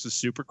Masters was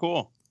super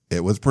cool.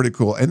 It was pretty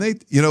cool. And they,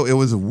 it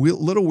was a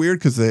little weird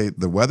because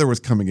the weather was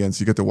coming in,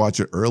 so you get to watch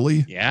it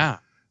early. Yeah.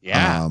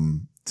 Yeah.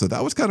 So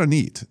that was kind of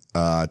neat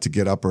to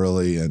get up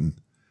early and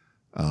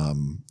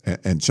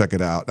check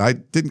it out. I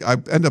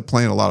ended up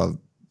playing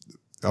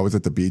I was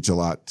at the beach a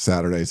lot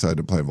Saturday, so I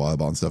didn't play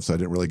volleyball and stuff, so I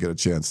didn't really get a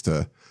chance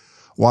to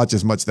watch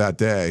as much that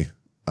day.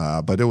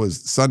 But it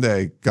was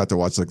Sunday, got to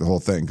watch like the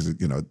whole thing because,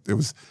 it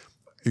was,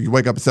 you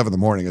wake up at 7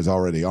 a.m, it's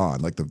already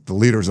on. Like the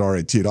leaders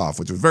already teed off,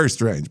 which was very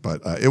strange,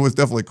 but it was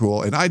definitely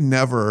cool. And I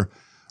never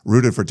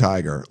rooted for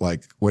Tiger,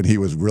 like when he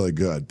was really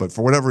good. But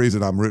for whatever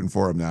reason, I'm rooting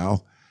for him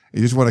now.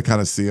 You just want to kind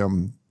of see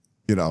him,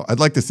 I'd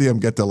like to see him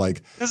get to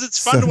like. Because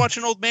it's fun to watch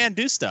an old man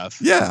do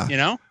stuff. Yeah.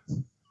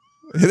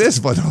 It is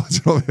fun to watch.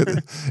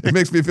 It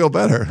makes me feel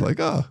better. Like,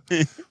 oh.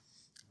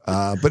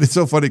 But it's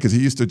so funny because he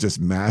used to just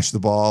mash the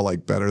ball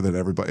like better than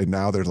everybody. And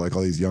now there's like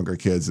all these younger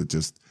kids that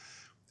just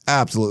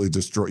absolutely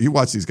destroy. You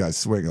watch these guys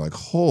swing, you're like,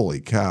 holy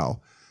cow.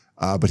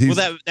 But he's.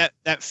 Well, that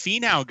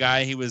Finau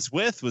guy he was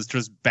with was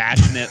just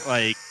bashing it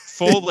like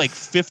full like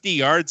 50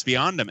 yards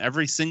beyond him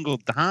every single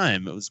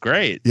time. It was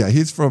great. Yeah, I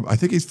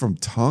think he's from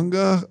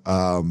Tonga.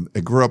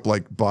 It grew up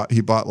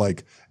he bought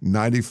like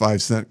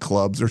 95-cent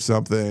clubs or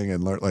something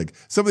and learned like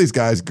some of these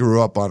guys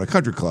grew up on a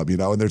country club,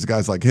 and there's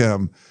guys like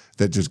him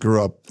that just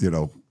grew up,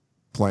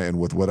 playing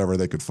with whatever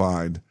they could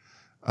find.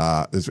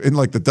 In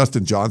like the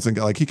Dustin Johnson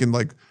guy, like he can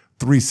like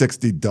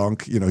 360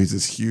 dunk, he's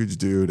this huge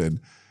dude. And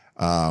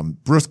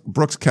Brooks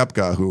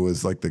Koepka, who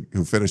was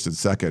who finished in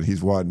second,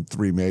 he's won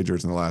 3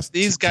 majors in the last.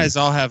 These guys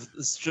all have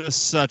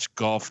just such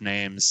golf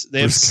names.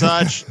 They have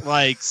such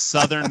like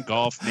Southern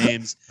golf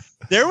names.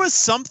 There was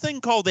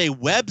something called a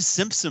Webb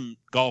Simpson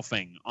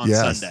golfing on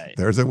Sunday.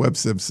 There's a Webb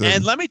Simpson.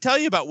 And let me tell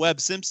you about Webb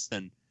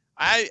Simpson.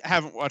 I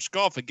haven't watched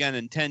golf again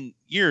in 10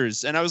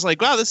 years. And I was like,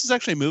 wow, this is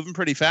actually moving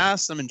pretty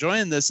fast. I'm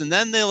enjoying this. And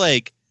then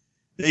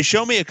they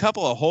show me a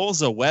couple of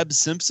holes of Webb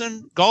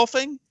Simpson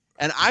golfing.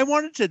 And I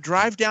wanted to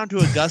drive down to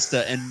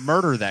Augusta and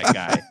murder that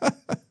guy.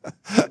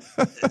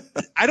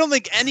 I don't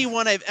think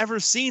anyone I've ever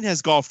seen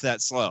has golfed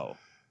that slow.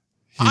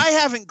 I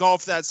haven't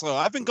golfed that slow.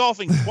 I've been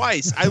golfing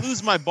twice. I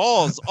lose my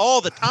balls all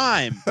the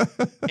time.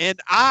 And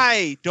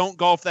I don't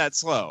golf that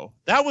slow.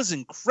 That was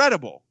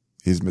incredible.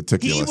 He's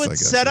meticulous. He would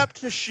set up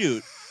to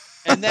shoot,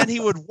 and then he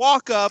would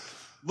walk up,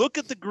 look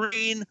at the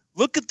green,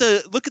 look at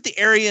the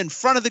area in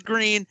front of the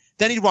green.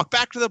 Then he'd walk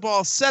back to the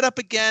ball, set up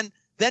again,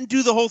 then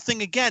do the whole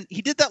thing again.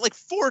 He did that like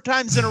 4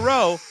 times in a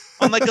row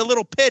on like a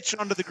little pitch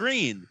onto the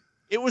green.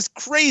 It was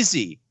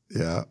crazy.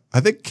 Yeah.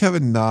 I think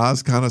Kevin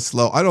Na's kind of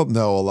slow. I don't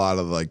know a lot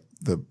of like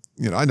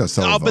I know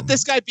some of them. But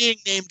this guy being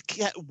named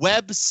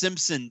Webb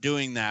Simpson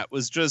doing that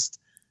was just,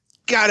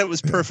 God, it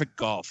was perfect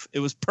golf. It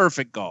was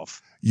perfect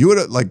golf. You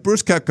would like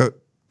Bruce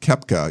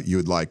Koepka, you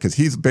would like, because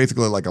he's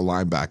basically like a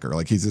linebacker.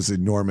 Like he's this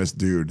enormous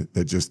dude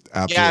that just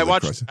absolutely. Yeah,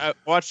 I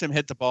watched him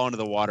hit the ball into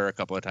the water a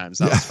couple of times.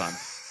 That was fun.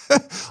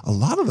 A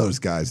lot of those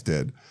guys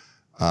did.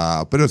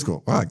 But it was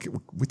cool. Wow,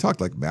 we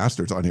talked like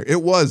Masters on here.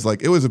 It was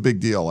a big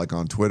deal, like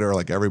on Twitter,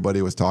 like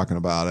everybody was talking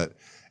about it.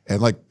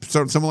 And like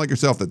someone like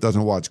yourself that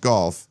doesn't watch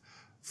golf,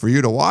 for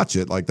you to watch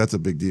it, like that's a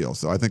big deal.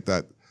 So I think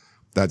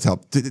that's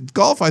helped.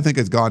 Golf, I think,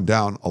 has gone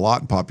down a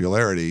lot in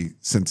popularity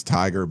since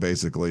Tiger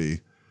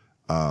basically.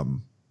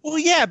 Well,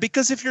 yeah,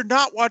 because if you're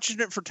not watching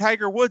it for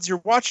Tiger Woods,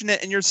 you're watching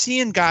it and you're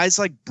seeing guys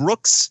like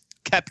Brooks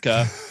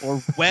Koepka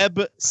or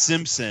Webb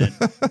Simpson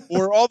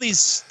or all these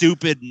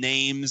stupid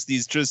names.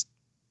 These just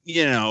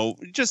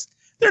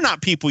they're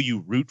not people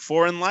you root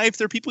for in life.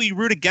 They're people you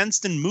root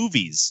against in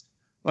movies.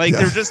 Like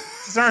they're just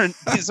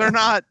these are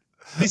not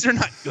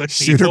good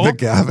Shooter people.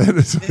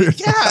 McGavin.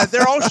 Yeah,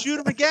 they're all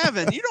Shooter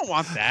McGavin. You don't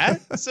want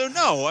that. So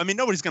no, I mean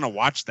nobody's gonna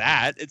watch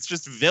that. It's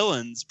just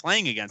villains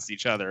playing against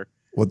each other.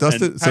 Well,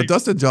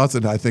 Dustin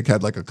Johnson, I think,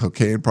 had like a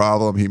cocaine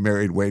problem. He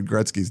married Wayne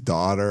Gretzky's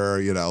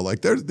daughter.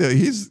 Like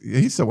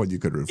he's someone you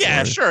could root for.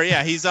 Yeah, sure.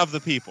 Yeah, he's of the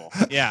people.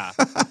 Yeah.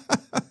 At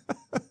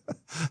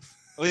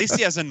least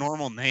he has a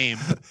normal name,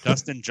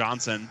 Dustin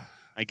Johnson,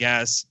 I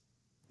guess.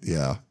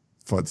 Yeah,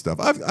 fun stuff.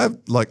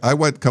 I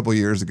went a couple of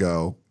years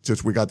ago.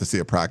 We got to see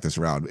a practice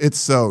round. It's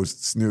so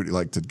snooty,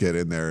 like to get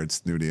in there. It's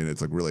snooty and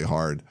it's like really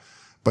hard.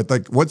 But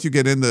like once you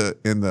get in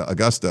the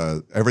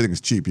Augusta,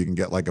 everything's cheap. You can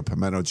get like a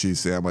pimento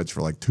cheese sandwich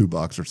for like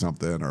 $2 or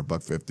something, or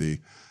 $1.50.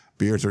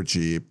 Beers are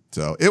cheap,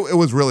 so it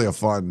was really a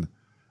fun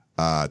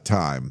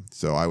time.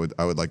 So I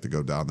would like to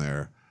go down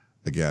there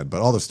again.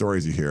 But all the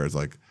stories you hear is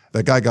like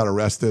that guy got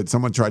arrested.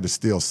 Someone tried to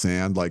steal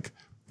sand like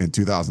in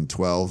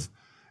 2012,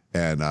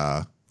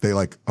 and they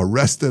like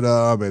arrested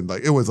him, and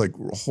like it was like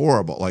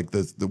horrible. Like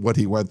what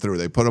he went through.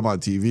 They put him on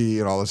TV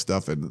and all this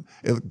stuff, and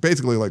it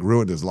basically like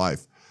ruined his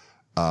life.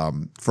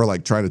 for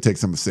like trying to take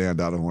some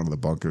sand out of one of the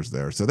bunkers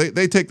there. So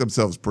they take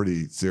themselves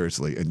pretty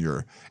seriously in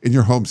your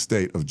home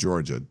state of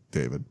Georgia,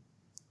 David.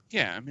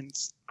 Yeah, I mean,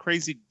 it's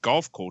crazy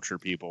golf culture,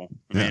 people.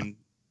 I Yeah. mean,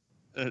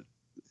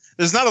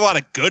 there's not a lot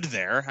of good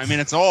there. I mean,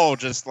 it's all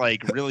just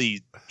like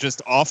really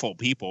just awful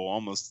people,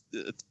 almost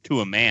to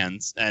a man.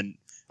 And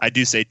I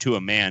do say to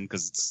a man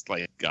because it's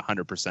like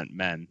 100%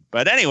 men.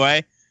 But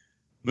anyway,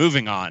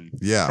 moving on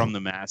from the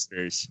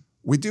Masters.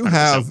 We do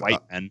have white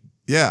men.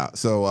 Yeah.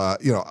 So,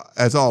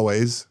 as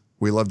always,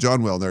 we love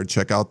John Wilner.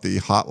 Check out the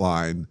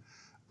hotline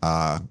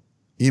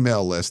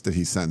email list that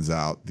he sends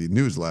out, the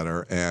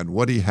newsletter. And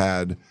what he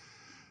had,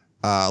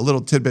 a little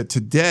tidbit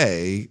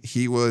today,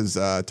 he was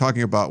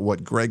talking about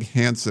what Greg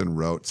Hansen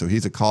wrote. So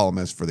he's a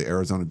columnist for the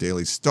Arizona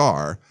Daily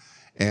Star.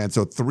 And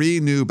so 3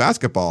 new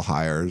basketball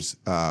hires,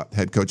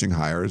 head coaching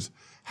hires,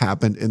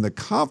 happened in the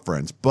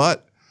conference.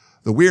 But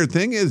the weird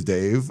thing is,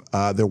 Dave,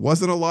 there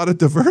wasn't a lot of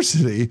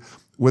diversity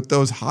with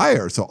those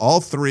hires. So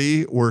all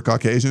 3 were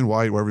Caucasian,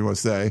 white, whatever you want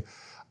to say.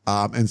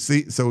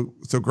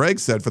 So Greg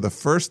said for the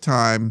first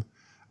time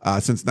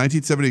since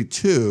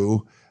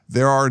 1972,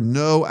 there are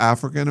no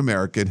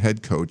African-American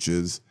head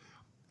coaches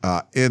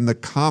in the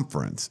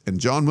conference. And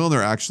John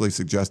Wilner actually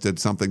suggested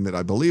something that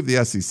I believe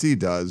the SEC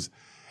does,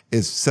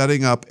 is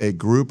setting up a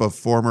group of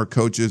former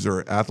coaches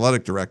or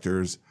athletic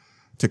directors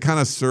to kind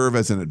of serve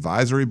as an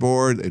advisory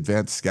board,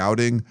 advanced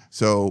scouting.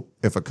 So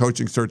if a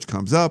coaching search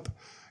comes up,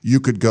 you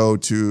could go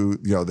to,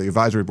 the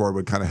advisory board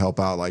would kind of help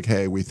out, like,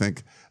 hey, we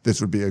think this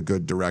would be a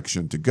good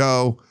direction to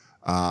go,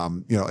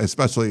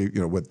 especially,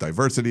 with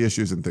diversity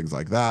issues and things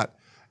like that.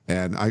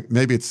 And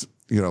maybe it's,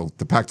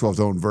 the Pac-12's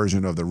own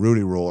version of the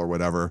Rooney Rule or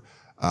whatever.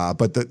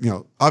 But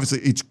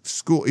obviously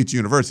each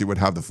university would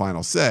have the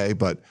final say,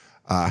 but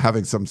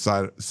having some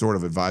sort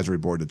of advisory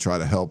board to try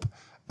to help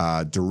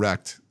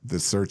direct the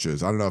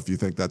searches. I don't know if you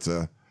think that's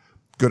a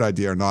good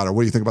idea or not, or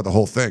what do you think about the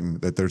whole thing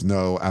that there's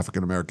no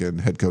African-American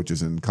head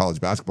coaches in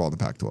college basketball in the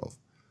Pac-12?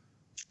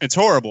 It's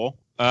horrible.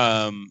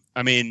 I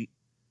mean,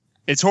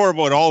 it's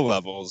horrible at all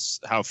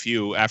levels how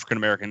few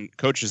African-American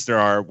coaches there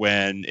are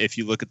when, if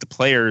you look at the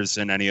players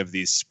in any of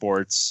these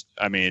sports,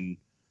 I mean,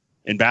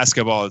 in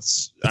basketball,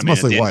 it's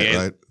mostly white, NBA,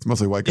 right? It's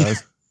mostly white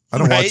guys. I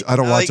don't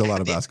watch a lot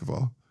of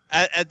basketball.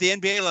 At the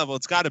NBA level,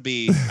 it's got to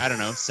be, I don't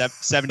know,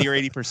 70 or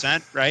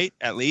 80%, right?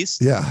 At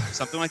least. Yeah.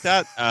 Something like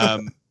that.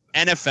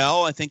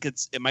 NFL, I think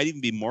it might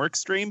even be more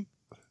extreme.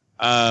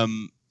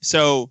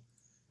 So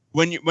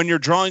when you're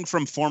drawing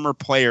from former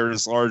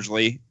players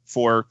largely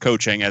for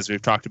coaching, as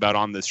we've talked about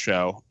on this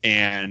show,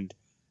 and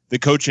the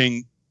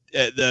coaching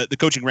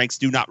ranks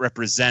do not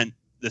represent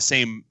the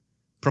same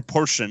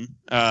proportion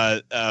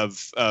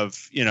of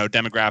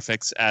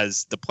demographics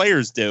as the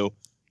players do,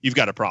 you've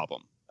got a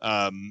problem.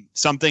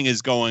 Something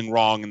is going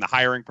wrong in the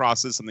hiring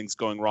process. Something's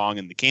going wrong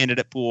in the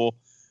candidate pool,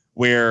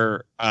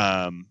 where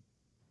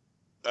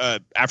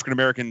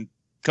African-American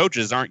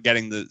coaches aren't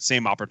getting the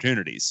same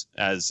opportunities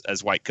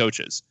as white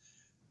coaches.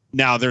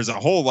 Now, there's a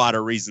whole lot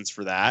of reasons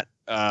for that.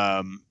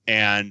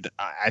 And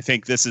I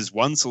think this is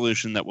one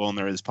solution that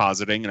Wilner is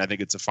positing, and I think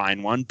it's a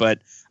fine one, but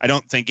I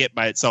don't think it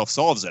by itself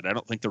solves it. I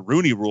don't think the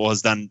Rooney Rule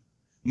has done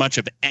much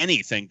of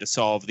anything to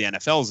solve the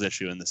NFL's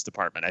issue in this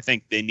department. I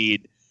think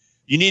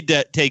you need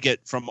to take it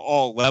from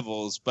all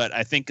levels, but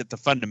I think at the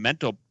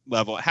fundamental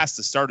level, it has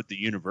to start at the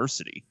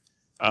university.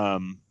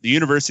 The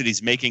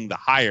universities making the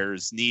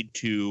hires need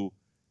to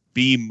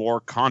be more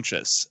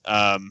conscious.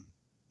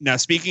 Now,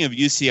 speaking of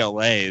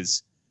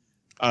UCLA's,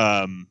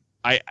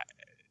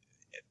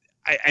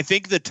 I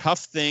think the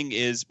tough thing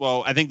is,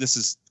 well, I think this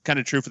is kind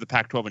of true for the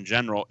Pac-12 in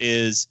general,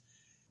 is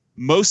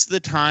most of the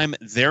time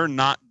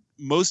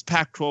most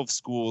Pac-12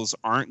 schools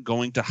aren't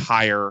going to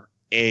hire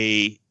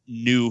a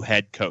new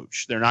head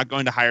coach. They're not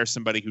going to hire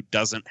somebody who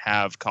doesn't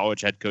have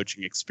college head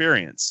coaching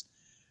experience.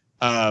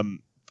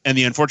 And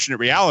the unfortunate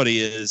reality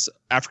is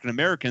African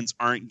Americans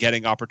aren't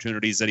getting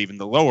opportunities at even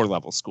the lower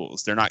level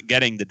schools. They're not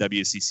getting the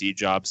WCC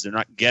jobs. They're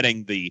not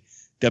getting the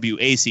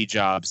WAC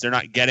jobs. They're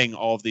not getting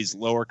all of these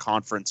lower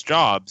conference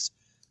jobs.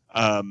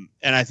 And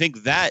I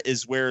think that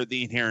is where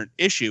the inherent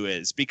issue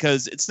is,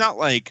 because it's not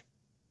like,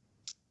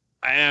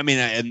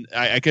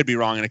 I could be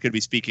wrong and I could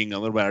be speaking a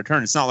little bit out of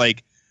turn. It's not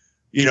like,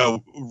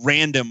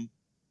 random,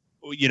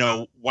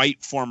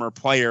 white former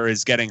player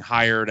is getting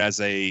hired as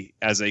a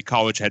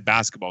college head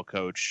basketball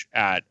coach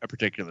at a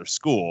particular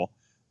school.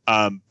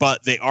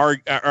 But they are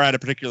at a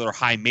particular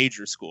high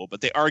major school,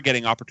 but they are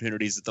getting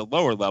opportunities at the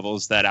lower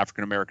levels that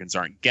African Americans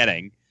aren't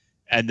getting,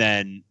 and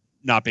then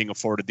not being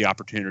afforded the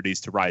opportunities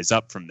to rise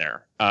up from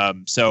there.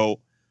 So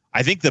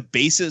I think the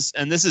basis,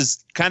 and this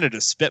is kind of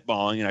just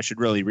spitballing, and I should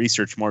really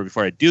research more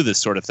before I do this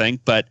sort of thing,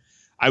 but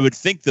I would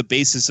think the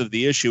basis of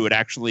the issue would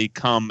actually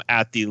come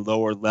at the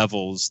lower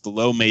levels, the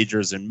low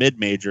majors and mid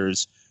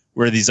majors,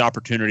 where these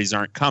opportunities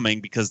aren't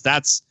coming, because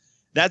that's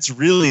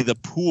really the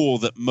pool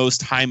that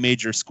most high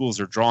major schools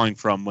are drawing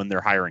from when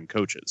they're hiring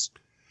coaches.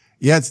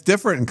 Yeah, it's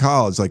different in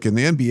college. Like in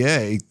the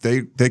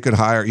NBA, they could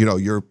hire,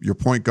 your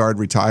point guard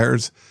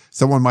retires.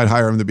 Someone might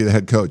hire him to be the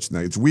head coach.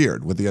 Now, it's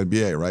weird with the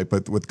NBA, right?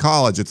 But with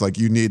college, it's like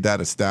you need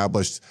that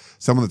established,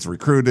 someone that's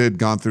recruited,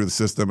 gone through the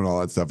system and all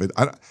that stuff.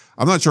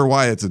 I'm not sure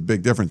why it's a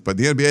big difference, but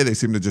the NBA, they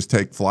seem to just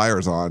take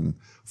flyers on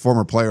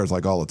former players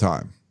like all the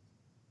time.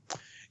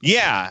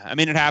 Yeah, I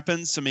mean, it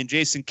happens. I mean,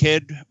 Jason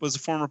Kidd was a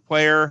former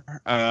player.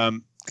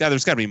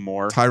 There's got to be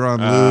more. Tyronn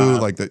Lue,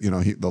 like that,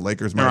 the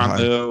Lakers might hire. Tyronn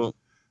Lue,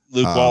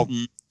 Luke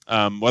Walton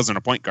wasn't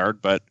a point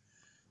guard, but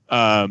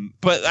I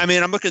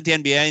mean, I'm looking at the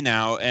NBA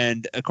now,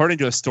 and according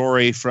to a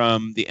story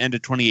from the end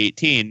of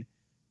 2018,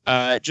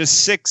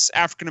 just 6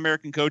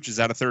 African-American coaches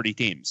out of 30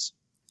 teams.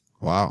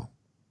 Wow.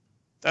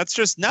 That's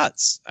just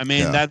nuts. I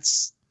mean,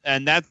 that's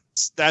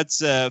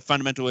a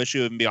fundamental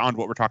issue and beyond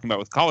what we're talking about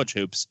with college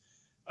hoops,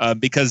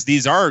 because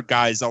these are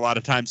guys a lot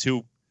of times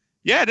who,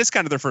 it is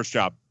kind of their first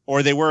job,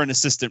 or they were an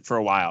assistant for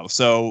a while.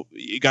 So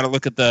you got to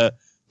look at the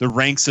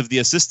ranks of the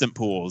assistant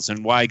pools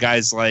and why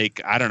guys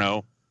like, I don't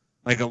know,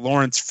 like a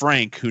Lawrence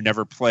Frank who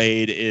never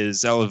played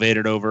is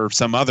elevated over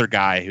some other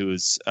guy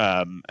who's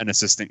an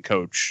assistant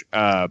coach.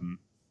 I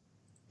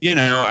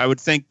would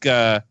think,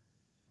 I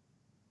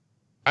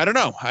don't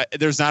know.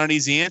 There's not an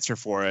easy answer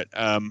for it.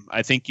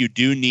 I think you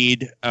do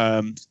need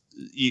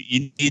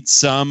you need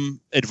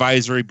some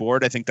advisory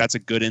board. I think that's a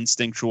good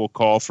instinctual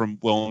call from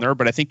Wilner,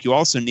 but I think you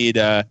also need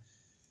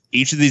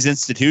each of these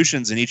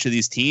institutions and each of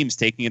these teams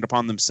taking it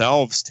upon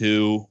themselves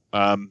to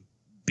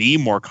be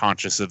more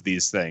conscious of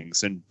these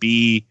things and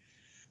be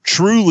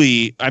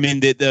truly. I mean,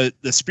 the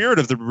spirit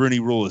of the Rooney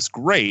Rule is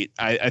great.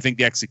 I think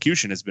the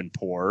execution has been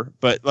poor,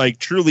 but like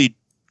truly,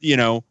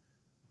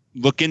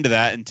 look into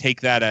that and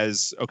take that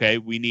as, okay,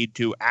 we need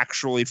to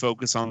actually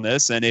focus on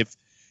this.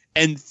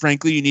 And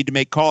frankly, you need to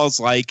make calls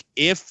like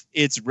if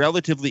it's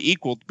relatively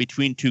equal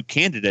between two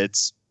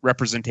candidates,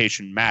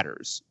 representation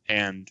matters,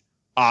 and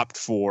opt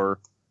for,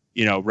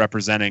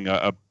 representing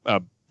a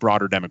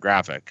broader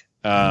demographic.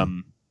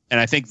 And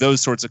I think those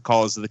sorts of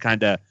calls are the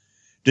kind of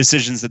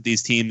decisions that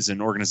these teams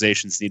and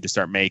organizations need to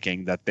start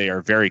making that they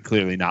are very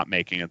clearly not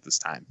making at this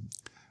time.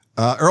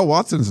 Earl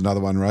Watson's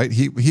another one, right?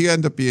 He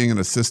ended up being an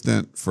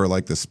assistant for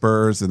like the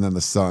Spurs and then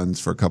the Suns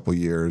for a couple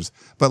years,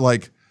 but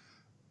like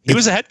he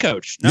was a head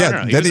coach.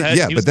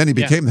 But then he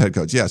became the head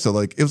coach. Yeah, so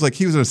like it was like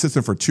he was an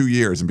assistant for 2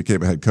 years and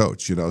became a head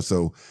coach.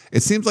 So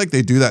it seems like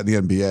they do that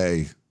in the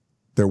NBA.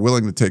 They're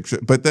willing to take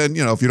shit, but then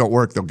if you don't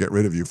work, they'll get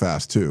rid of you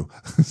fast too.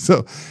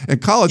 So in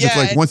college, it's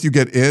like once you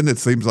get in, it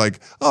seems like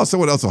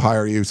someone else will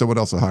hire you. Someone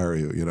else will hire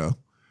you.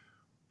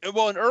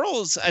 Well, and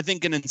Earl's, I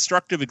think, an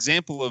instructive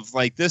example of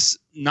like this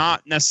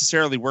not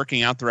necessarily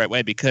working out the right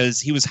way because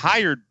he was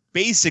hired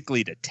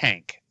basically to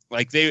tank.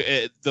 Like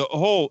the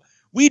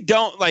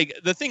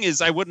thing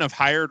is, I wouldn't have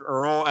hired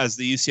Earl as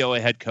the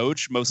UCLA head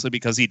coach, mostly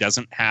because he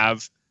doesn't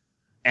have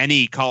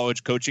any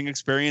college coaching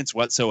experience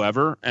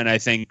whatsoever. And I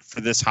think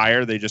for this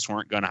hire, they just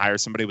weren't going to hire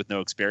somebody with no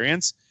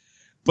experience.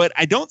 But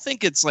I don't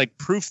think it's like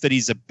proof that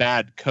he's a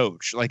bad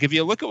coach. Like if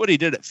you look at what he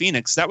did at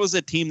Phoenix, that was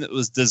a team that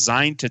was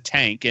designed to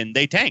tank, and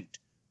they tanked.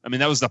 I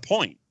mean, that was the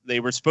point. They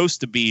were supposed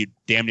to be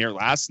damn near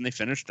last, and they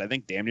finished, I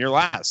think, damn near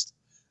last.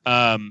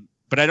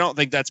 But I don't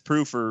think that's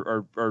proof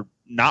or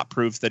not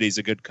proof that he's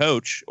a good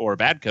coach or a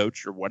bad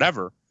coach or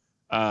whatever.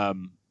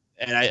 And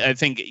I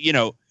think,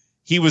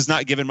 he was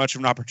not given much of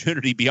an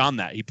opportunity beyond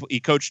that. He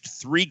coached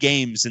 3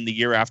 games in the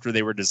year after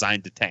they were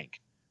designed to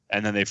tank,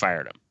 and then they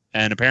fired him.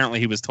 And apparently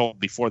he was told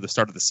before the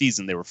start of the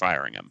season they were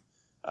firing him.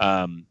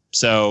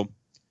 So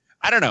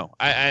I don't know.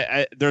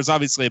 I there's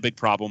obviously a big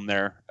problem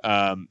there.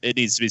 It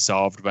needs to be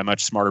solved by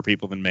much smarter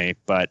people than me.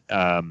 But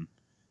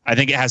I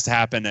think it has to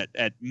happen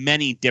at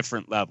many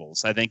different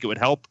levels. I think it would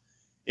help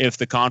if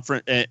the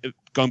conference,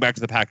 going back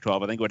to the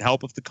Pac-12, I think it would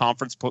help if the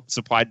conference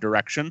supplied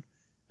direction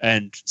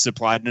and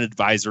supplied an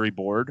advisory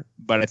board.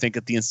 But I think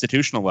at the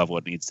institutional level,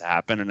 it needs to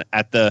happen. And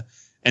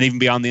even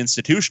beyond the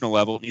institutional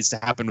level, it needs to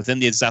happen within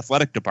these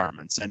athletic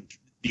departments. And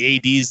the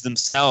ADs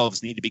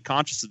themselves need to be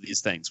conscious of these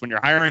things. When you're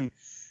hiring,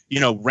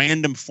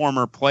 random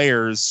former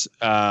players,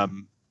 you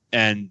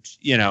can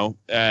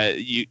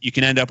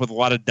end up with a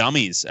lot of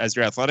dummies as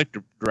your athletic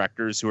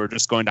directors who are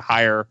just going to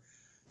hire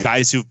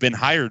guys who've been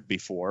hired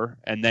before,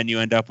 and then you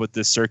end up with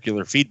this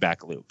circular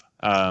feedback loop.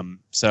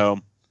 So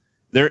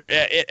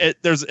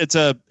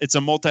it's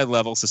a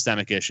multi-level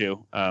systemic issue.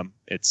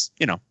 It's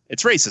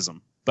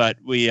racism, but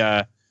we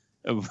at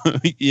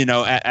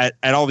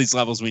all these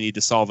levels we need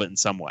to solve it in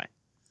some way.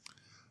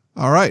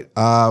 All right.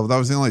 Well, that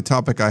was the only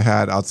topic I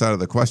had outside of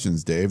the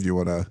questions. Dave, do you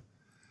want to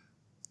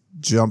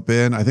jump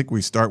in? I think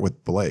we start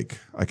with Blake.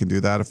 I can do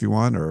that if you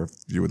want, or if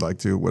you would like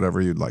to,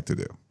 whatever you'd like to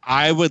do.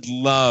 I would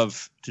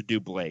love to do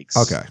Blake's.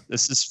 Okay.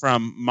 This is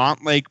from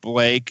Montlake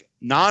Blake,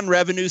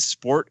 non-revenue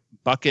sport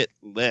bucket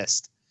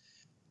list.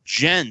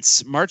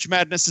 Gents, March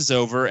Madness is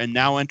over and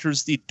now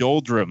enters the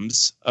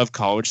doldrums of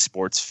college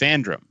sports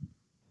fandom,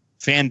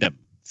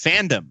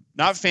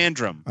 not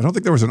fandom. I don't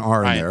think there was an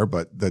R in there,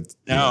 but that.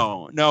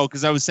 No,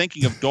 because I was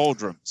thinking of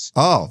doldrums.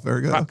 Oh,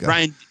 very good.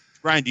 Okay.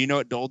 Ryan, do you know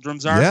what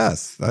doldrums are?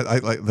 Yes,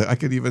 I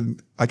could even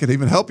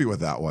help you with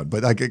that one,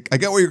 but I get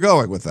where you're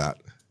going with that.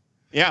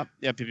 Yep.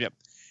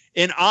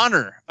 In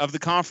honor of the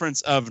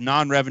Conference of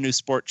Non-Revenue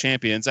Sport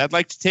Champions, I'd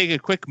like to take a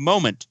quick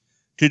moment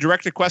to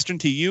direct a question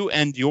to you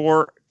and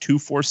your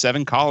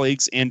 247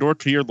 colleagues and or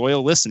to your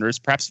loyal listeners,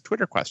 perhaps a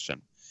Twitter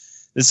question.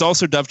 This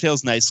also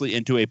dovetails nicely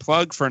into a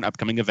plug for an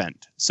upcoming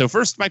event. So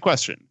first, my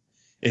question.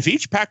 If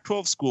each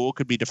Pac-12 school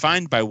could be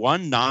defined by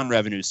one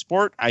non-revenue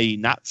sport, i.e.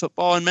 not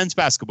football and men's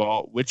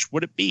basketball, which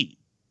would it be?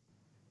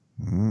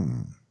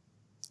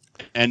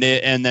 And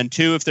then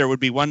two, if there would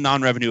be one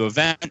non-revenue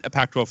event a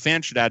Pac-12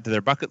 fan should add to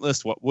their bucket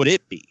list, what would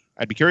it be?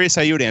 I'd be curious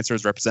how you would answer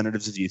as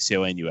representatives of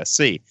UCLA and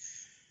USC.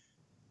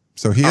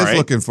 So he is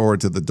looking forward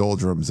to the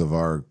doldrums of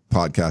our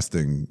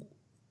podcasting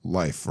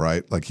life,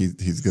 right? Like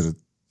he's going to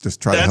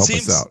just try to help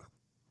us out.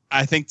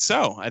 I think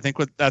so. I think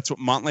that's what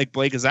Montlake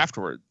Blake is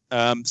afterward.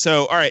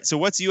 So, all right. So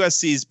what's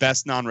USC's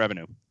best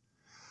non-revenue?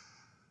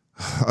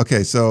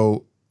 Okay.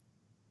 So,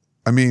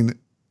 I mean,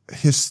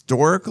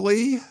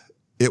 historically,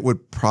 it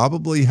would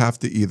probably have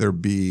to either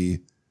be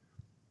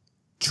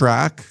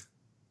track,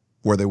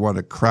 where they won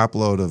a crap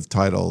load of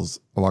titles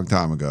a long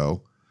time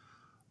ago,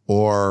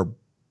 or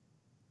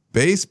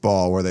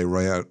baseball, where they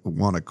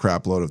won a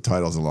crap load of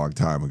titles a long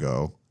time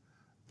ago.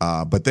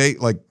 But they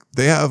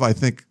have, I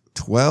think,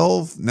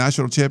 12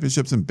 national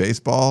championships in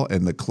baseball,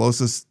 and the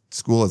closest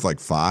school is like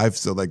 5.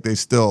 So like they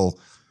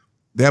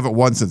haven't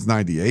won since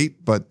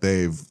 98, but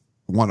they've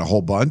won a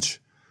whole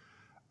bunch.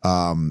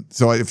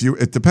 So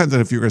it depends on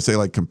if you're going to say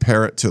like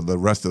compare it to the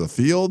rest of the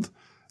field,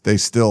 they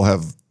still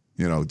have,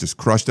 just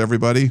crushed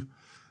everybody.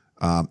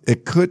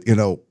 It could,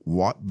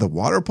 the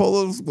water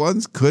polo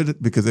ones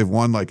could, because they've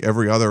won like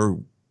every other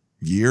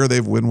year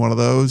they've won one of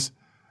those.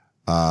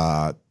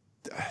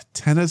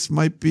 Tennis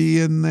might be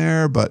in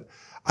there, but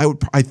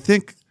I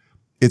think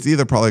it's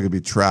either probably going to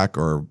be track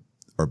or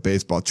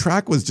baseball.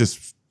 Track was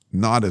just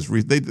not as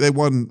they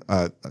won,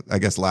 I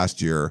guess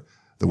last year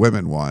the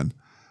women won,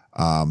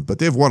 but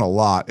they've won a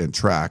lot in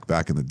track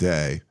back in the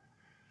day.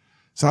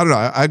 So I don't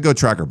know. I'd go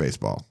track or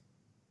baseball.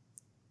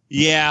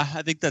 Yeah,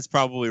 I think that's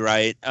probably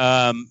right.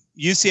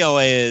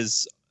 UCLA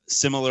is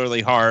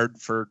similarly hard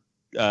for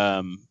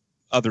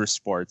other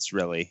sports,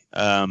 really.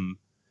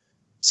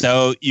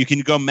 So you can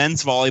go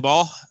men's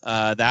volleyball.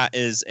 That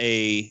is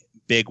a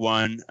big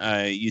one.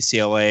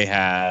 UCLA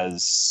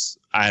has,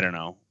 I don't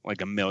know,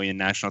 like 1 million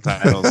national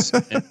titles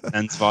in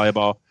men's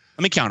volleyball.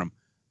 Let me count them.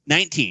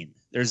 19.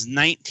 There's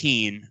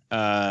 19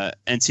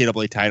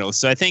 NCAA titles.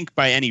 So I think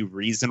by any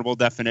reasonable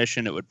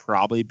definition, it would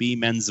probably be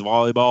men's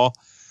volleyball.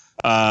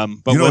 But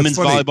women's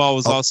volleyball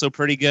was also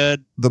pretty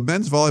good. The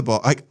men's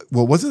volleyball,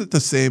 wasn't it the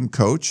same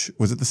coach?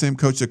 Was it the same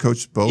coach that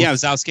coached both? Yeah, it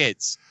was Al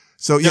Skates.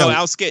 So yeah,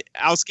 Al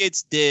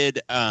Skates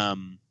did.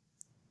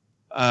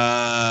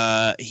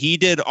 He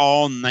did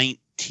all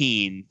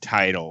 19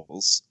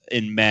 titles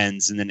in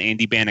men's, and then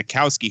Andy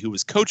Banikowski, who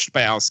was coached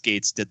by Al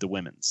Skates, did the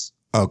women's.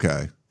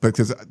 Okay,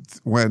 because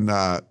when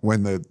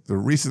the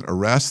recent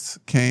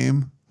arrest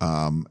came,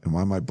 and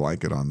why am I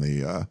blanket on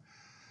the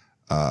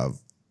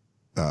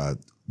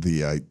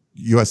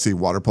USC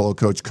water polo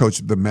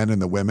coached the men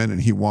and the women,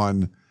 and he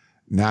won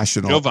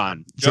national.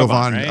 Jovan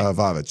right?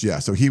 Vavic, yeah.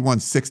 So he won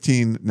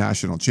 16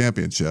 national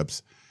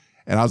championships,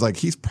 and I was like,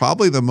 he's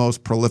probably the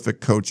most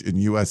prolific coach in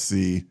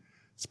USC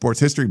sports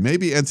history,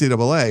 maybe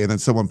NCAA. And then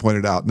someone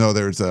pointed out, no,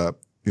 there's the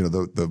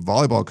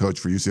volleyball coach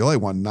for UCLA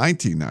won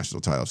 19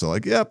 national titles. So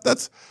like, yeah,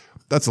 that's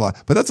a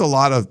lot, but that's a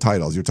lot of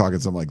titles. You're talking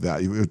something like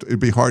that. It'd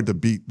be hard to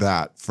beat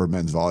that for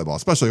men's volleyball,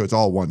 especially if it's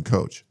all one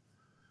coach.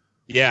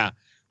 Yeah.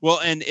 Well,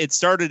 and it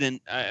started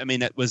it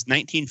was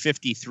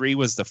 1953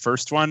 was the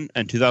first one,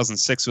 and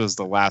 2006 was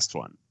the last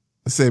one.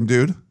 The same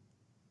dude?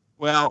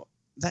 Well,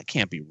 that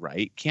can't be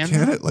right, can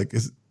it?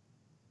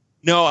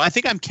 No, I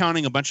think I'm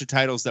counting a bunch of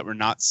titles that were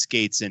not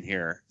Skates in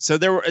here. So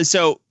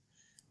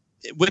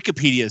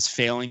Wikipedia is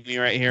failing me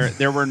right here.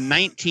 There were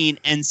 19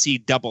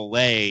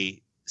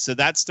 NCAA. So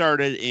that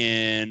started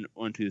in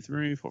 1, 2,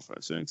 3, 4, 5,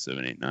 6,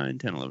 7, 8, 9,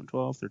 10, 11,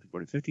 12, 13,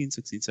 14, 15,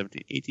 16,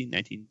 17, 18,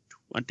 19,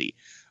 20.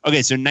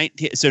 Okay, so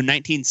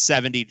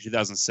 1970 to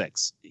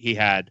 2006, he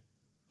had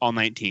all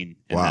 19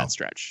 in that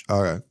stretch.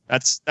 All right.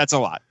 That's a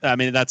lot. I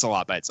mean, that's a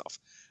lot by itself.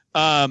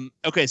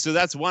 Okay, so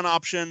that's one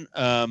option.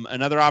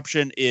 Another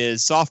option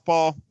is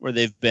softball, where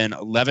they've been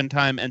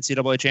 11-time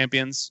NCAA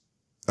champions.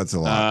 That's a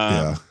lot,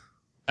 yeah.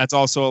 That's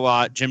also a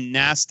lot.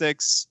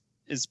 Gymnastics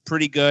is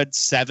pretty good,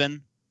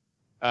 7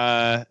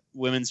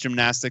 women's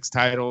gymnastics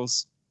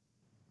titles.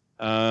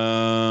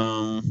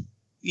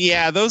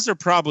 Yeah, those are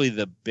probably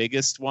the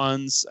biggest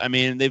ones. I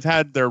mean, they've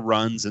had their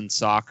runs in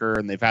soccer,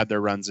 and they've had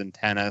their runs in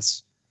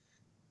tennis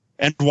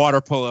and water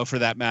polo for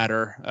that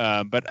matter.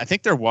 But I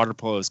think their water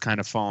polo has kind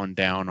of fallen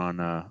down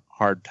on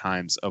hard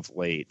times of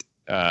late.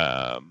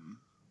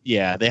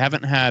 Yeah, they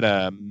haven't had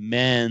a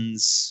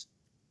men's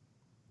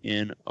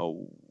in a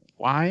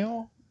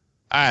while.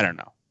 I don't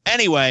know.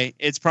 Anyway,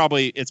 it's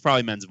probably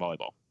men's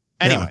volleyball.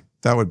 Anyway. Yeah,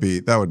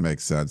 that would make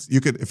sense.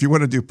 You could, if you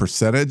want to do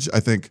percentage, I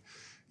think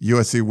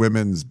USC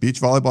women's beach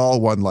volleyball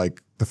won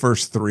like the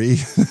first 3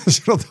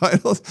 national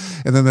titles,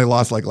 and then they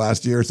lost like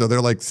last year. So they're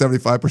like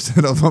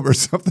 75% of them or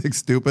something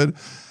stupid.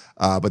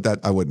 But that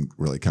I wouldn't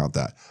really count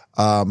that.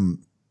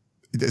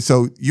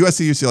 So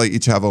USC, UCLA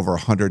each have over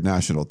 100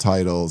 national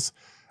titles.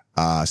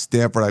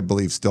 Stanford, I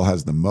believe, still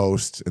has the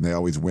most, and they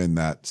always win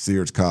that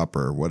Sears Cup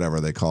or whatever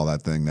they call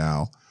that thing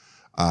now.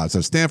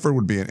 So Stanford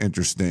would be an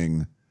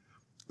interesting.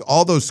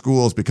 All those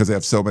schools, because they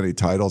have so many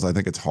titles, I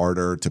think it's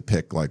harder to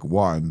pick like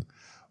one.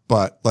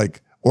 But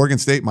like Oregon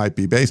State might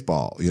be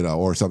baseball,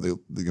 or something,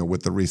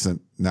 with the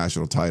recent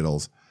national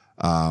titles.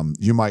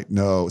 You might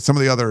know some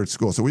of the other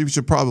schools. So we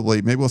should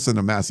maybe we'll send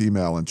a mass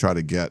email and try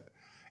to get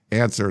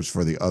answers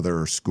for the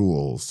other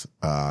schools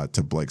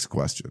to Blake's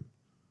question.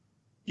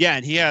 Yeah,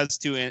 and he has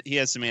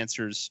some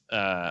answers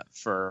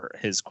for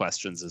his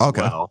questions as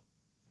well.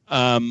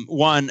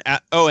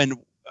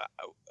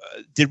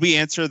 Did we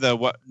answer the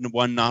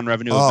one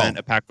non-revenue event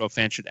a Pac-12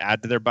 fan should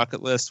add to their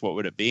bucket list? What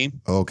would it be?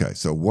 Okay,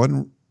 so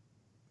one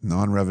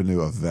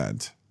non-revenue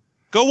event.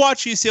 Go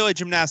watch UCLA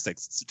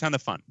gymnastics. It's a ton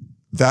of fun.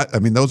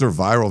 Those are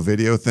viral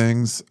video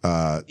things.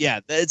 Yeah,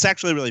 it's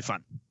actually really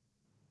fun.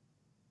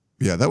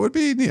 Yeah, that would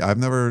be neat. I've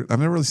never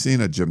really seen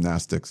a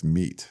gymnastics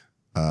meet.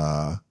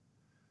 That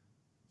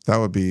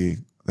would be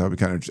kind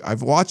of interesting.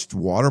 I've watched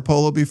water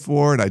polo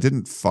before, and I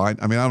didn't find.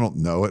 I don't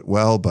know it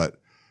well, but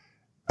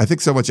I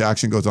think so much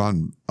action goes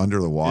on under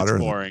the water.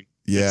 It's boring.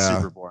 Yeah, it's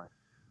super boring.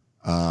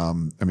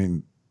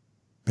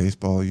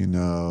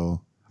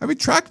 Baseball.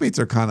 Track meets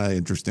are kind of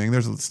interesting.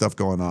 There's stuff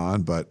going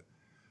on, but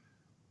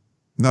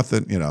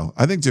nothing.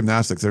 I think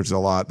gymnastics. There's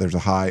a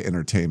high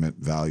entertainment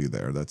value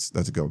there. That's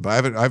a good one.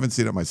 But I haven't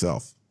seen it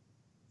myself.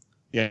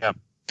 Yeah.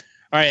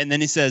 All right, and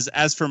then he says,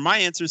 as for my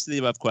answers to the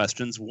above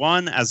questions,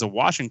 one, as a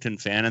Washington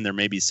fan, and there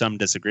may be some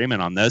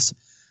disagreement on this,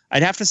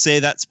 I'd have to say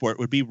that sport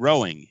would be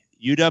rowing.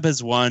 UW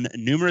has won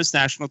numerous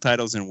national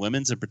titles in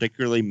women's and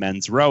particularly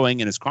men's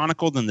rowing and is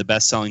chronicled in the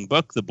best-selling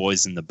book, The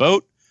Boys in the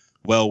Boat.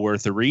 Well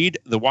worth a read.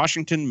 The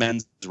Washington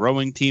men's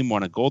rowing team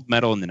won a gold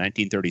medal in the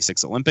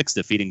 1936 Olympics,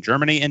 defeating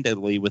Germany and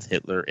Italy with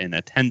Hitler in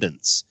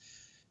attendance.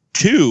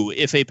 2,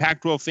 if a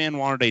Pac-12 fan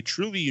wanted a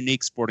truly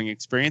unique sporting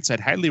experience, I'd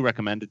highly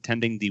recommend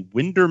attending the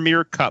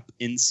Windermere Cup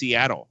in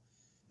Seattle.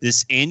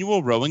 This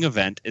annual rowing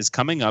event is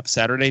coming up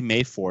Saturday,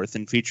 May 4th,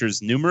 and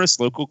features numerous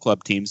local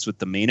club teams, with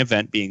the main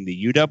event being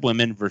the UW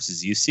women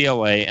versus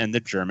UCLA and the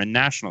German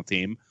national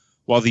team,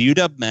 while the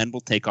UW men will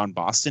take on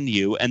Boston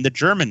U and the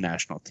German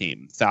national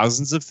team.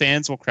 Thousands of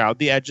fans will crowd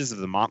the edges of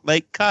the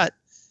Montlake Cut,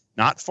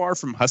 not far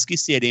from Husky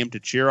Stadium, to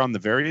cheer on the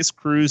various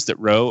crews that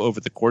row over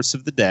the course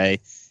of the day,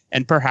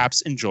 and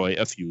perhaps enjoy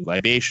a few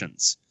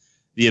libations.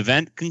 The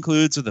event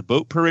concludes with a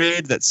boat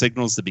parade that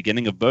signals the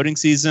beginning of boating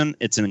season.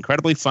 It's an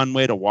incredibly fun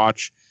way to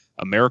watch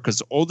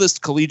America's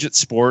oldest collegiate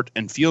sport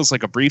and feels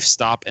like a brief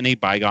stop in a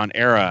bygone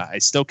era. I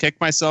still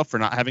kick myself for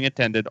not having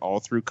attended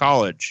all through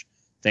college.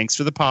 Thanks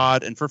for the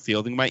pod and for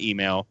fielding my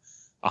email.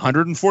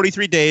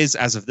 143 days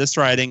as of this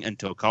writing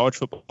until college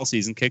football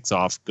season kicks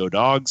off. Go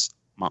Dogs,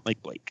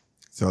 Montlake Blake.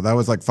 So that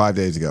was like 5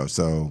 days ago.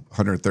 So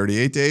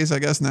 138 days, I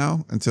guess,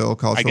 now until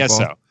college football. I guess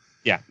so.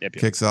 Yeah. Yep.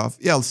 Kicks off.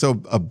 Yeah.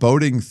 So a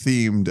boating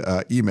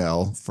themed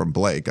email from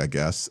Blake, I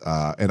guess.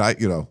 And I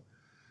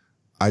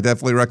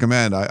definitely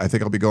recommend. I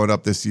think I'll be going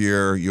up this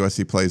year.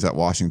 USC plays at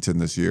Washington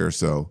this year.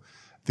 So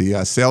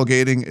the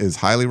sailgating is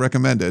highly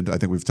recommended. I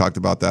think we've talked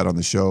about that on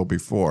the show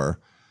before.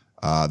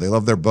 They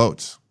love their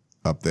boats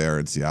up there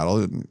in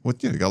Seattle. And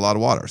you got a lot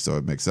of water, so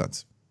it makes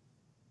sense.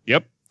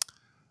 Yep.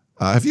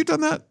 Have you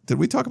done that? Did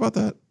we talk about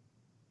that?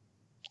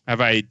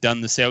 Have I done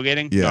the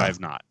sailgating? Yeah. No, I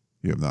have not.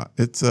 You have not.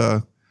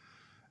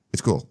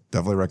 It's cool.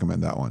 Definitely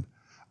recommend that one.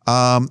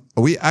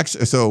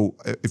 So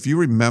if you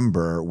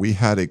remember, we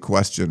had a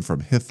question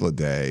from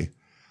Hithliday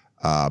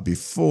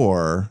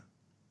before.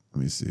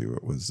 Let me see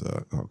what was.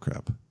 Oh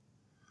crap!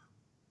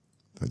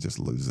 I just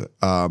lose it.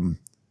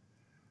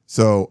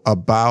 So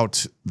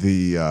about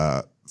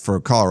the for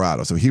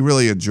Colorado. So he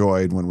really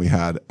enjoyed when we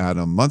had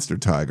Adam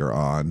Munster-Tiger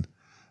on,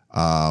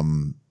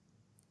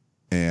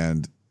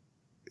 and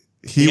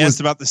he asked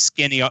about the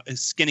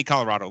skinny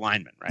Colorado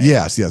lineman, right?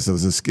 Yes. It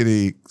was a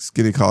skinny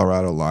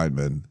Colorado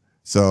lineman.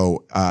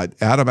 So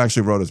Adam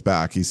actually wrote us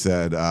back. He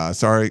said,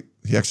 sorry.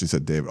 He actually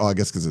said David. Oh, I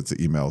guess because it's an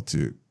email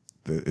to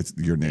it's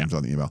your name's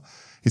on the email.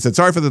 He said,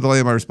 sorry for the delay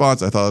in my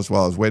response. I thought as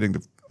well. I was waiting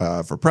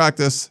for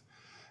practice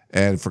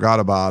and forgot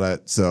about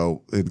it.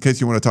 So in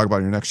case you want to talk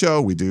about your next show,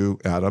 we do,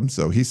 Adam.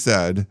 So he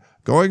said,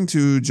 going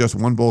to just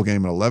one bowl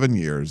game in 11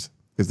 years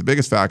is the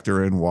biggest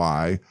factor in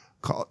why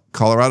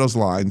Colorado's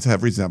lines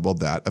have resembled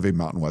that of a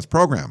Mountain West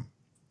program.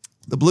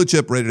 The blue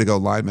chip, ready-to-go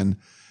linemen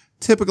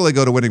typically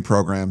go to winning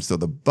programs, so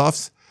the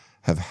Buffs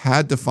have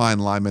had to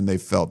find linemen they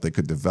felt they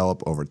could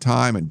develop over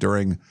time, and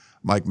during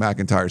Mike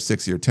McIntyre's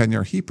 6-year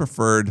tenure, he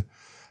preferred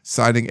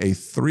signing a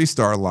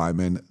 3-star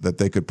lineman that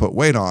they could put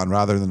weight on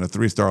rather than a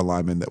 3-star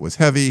lineman that was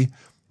heavy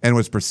and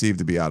was perceived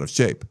to be out of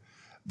shape.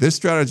 This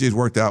strategy has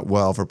worked out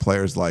well for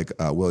players like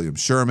William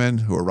Sherman,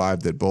 who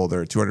arrived at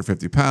Boulder at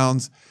 250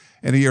 pounds,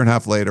 and a year and a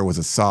half later was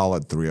a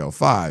solid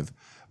 305.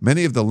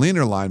 Many of the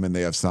leaner linemen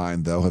they have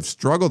signed, though, have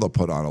struggled to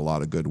put on a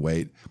lot of good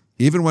weight,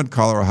 Even when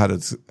Colorado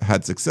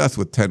had success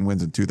with 10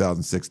 wins in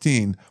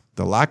 2016,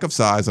 the lack of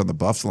size on the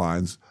Buffs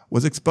lines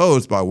was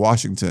exposed by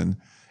Washington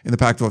in the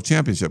Pac-12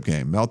 championship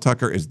game. Mel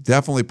Tucker is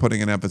definitely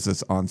putting an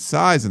emphasis on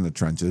size in the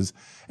trenches,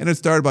 and it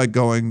started by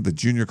going the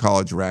junior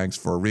college ranks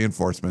for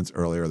reinforcements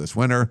earlier this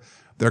winter.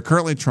 They're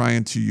currently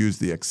trying to use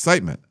the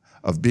excitement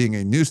of being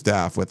a new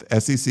staff with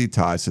SEC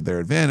ties to their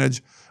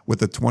advantage with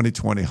the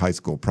 2020 high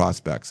school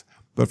prospects.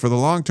 But for the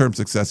long-term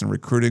success in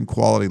recruiting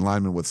quality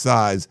linemen with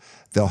size,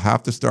 they'll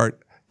have to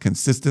start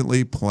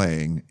consistently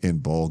playing in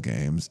bowl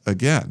games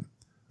again.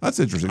 That's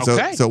interesting.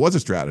 Okay. So what's a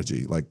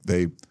strategy? Like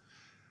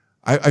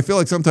I feel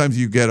like sometimes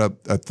you get a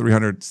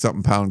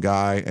 300-something pound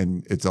guy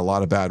and it's a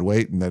lot of bad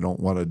weight and they don't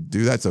want to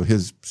do that. So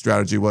his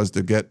strategy was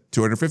to get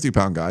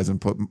 250-pound guys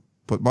and put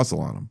muscle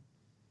on them.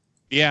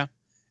 Yeah.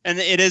 And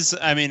it is,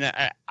 I mean,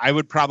 I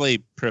would probably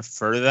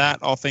prefer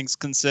that, all things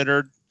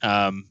considered.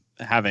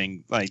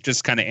 Having, like,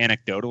 just kind of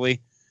anecdotally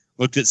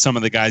looked at some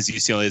of the guys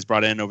UCLA has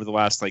brought in over the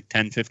last,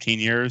 10, 15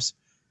 years.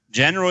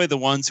 Generally, the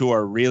ones who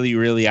are really,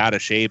 really out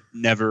of shape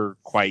never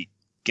quite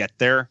get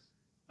there.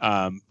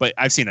 But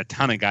I've seen a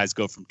ton of guys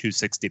go from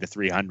 260 to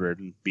 300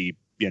 and be,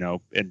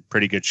 in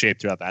pretty good shape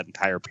throughout that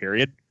entire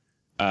period.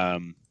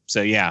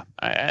 So, yeah,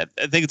 I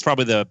think it's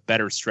probably the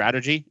better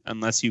strategy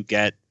unless you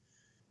get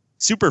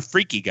super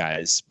freaky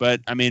guys.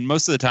 But I mean,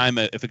 most of the time,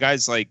 if a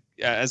guy's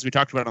as we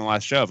talked about on the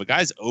last show, if a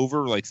guy's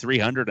over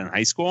 300 in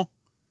high school,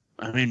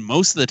 I mean,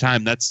 most of the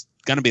time that's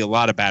going to be a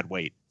lot of bad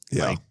weight.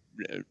 Yeah.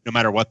 No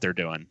matter what they're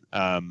doing.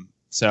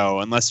 So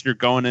unless you're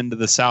going into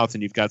the South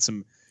and you've got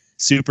some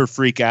super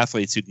freak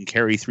athletes who can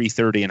carry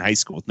 330 in high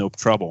school with no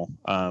trouble.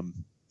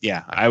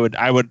 Yeah, I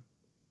would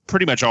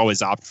pretty much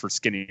always opt for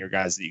skinnier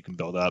guys that you can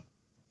build up.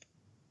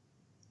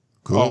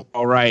 Cool.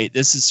 All right.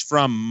 This is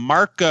from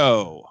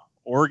Marco,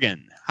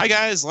 Oregon. Hi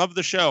guys, love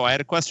the show. I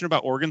had a question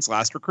about Oregon's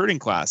last recruiting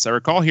class. I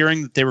recall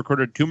hearing that they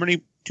recruited too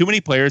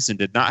many players and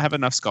did not have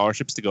enough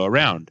scholarships to go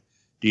around.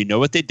 Do you know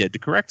what they did to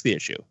correct the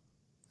issue?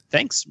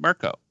 Thanks,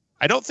 Marco.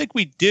 I don't think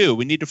we do.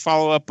 We need to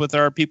follow up with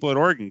our people at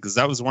Oregon because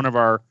that was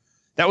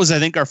I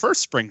think our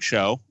first spring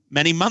show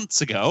many months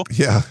ago.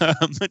 Yeah.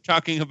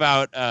 Talking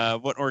about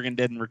what Oregon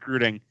did in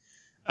recruiting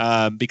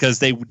because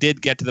they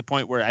did get to the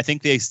point where I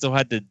think they still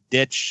had to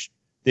ditch.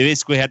 They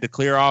basically had to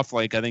clear off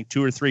I think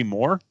 2 or 3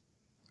 more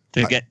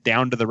to get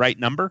down to the right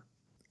number.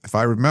 If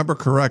I remember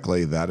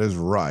correctly, that is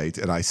right.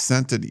 And I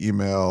sent an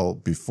email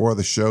before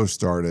the show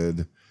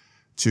started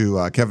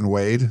to Kevin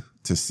Wade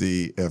to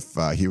see if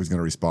he was going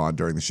to respond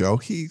during the show.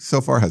 He so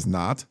far has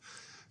not.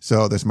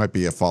 So this might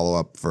be a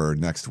follow-up for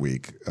next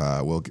week.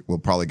 We'll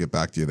probably get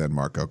back to you then,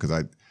 Marco,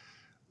 because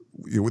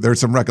there's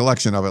some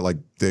recollection of it, like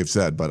Dave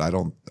said, but I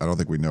don't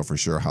think we know for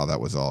sure how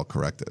that was all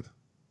corrected.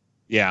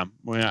 Yeah,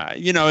 well,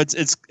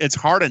 it's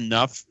hard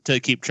enough to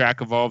keep track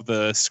of all of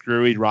the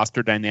screwy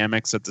roster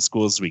dynamics at the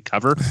schools we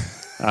cover.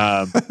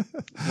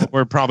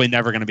 We're probably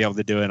never going to be able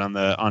to do it on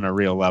a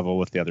real level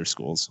with the other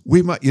schools.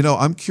 We might,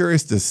 I'm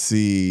curious to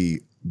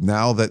see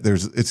now that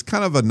it's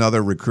kind of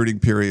another recruiting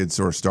period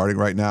sort of starting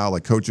right now.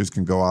 Like coaches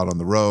can go out on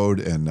the road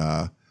and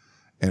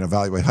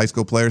evaluate high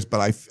school players,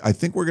 but I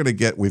think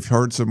we've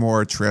heard some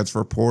more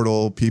transfer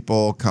portal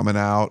people coming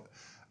out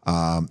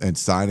and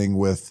signing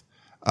with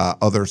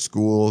other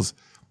schools.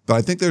 But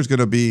I think there's going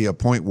to be a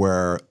point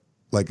where,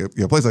 like a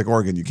place like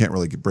Oregon, you can't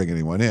really bring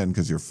anyone in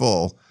because you're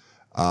full.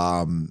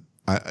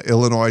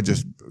 Illinois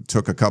just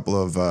took a couple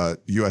of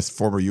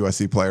former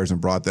USC players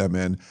and brought them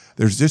in.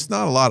 There's just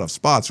not a lot of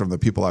spots from the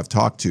people I've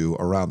talked to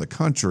around the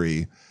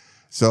country.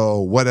 So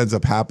what ends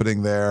up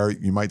happening there,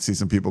 you might see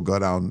some people go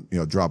down,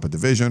 drop a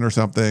division or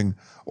something,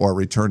 or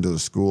return to the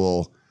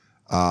school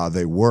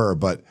they were.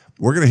 But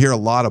we're going to hear a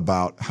lot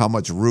about how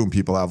much room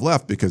people have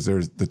left because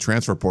there's the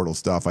transfer portal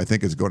stuff I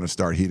think is going to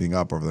start heating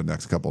up over the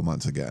next couple of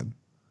months again.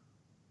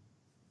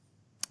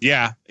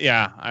 Yeah.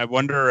 I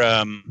wonder,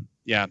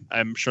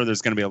 I'm sure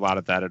there's going to be a lot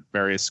of that at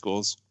various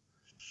schools.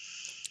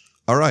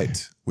 All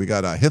right. We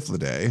got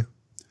Hifliday.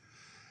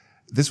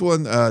 This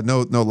one,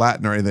 no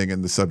Latin or anything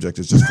in the subject.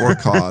 It's just for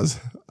cause.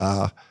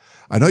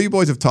 I know you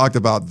boys have talked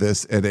about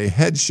this in a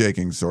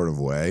head-shaking sort of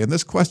way, and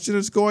this question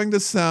is going to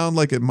sound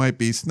like it might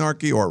be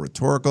snarky or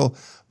rhetorical,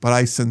 but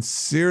I'd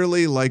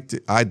sincerely like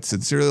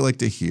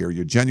to hear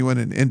your genuine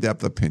and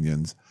in-depth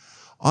opinions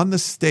on the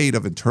state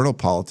of internal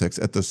politics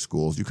at the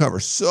schools you cover.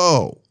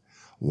 So,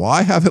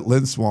 why haven't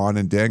Lynn Swann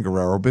and Dan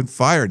Guerrero been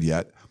fired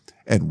yet,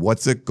 and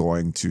what's it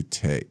going to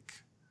take?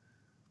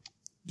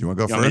 Do you want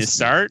to go first? Want me to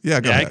start? Yeah,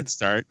 go ahead. I can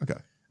start. Okay.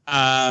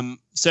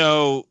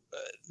 So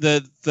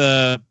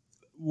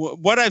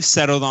what I've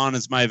settled on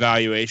as my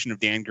evaluation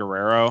of Dan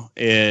Guerrero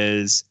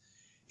is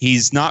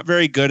he's not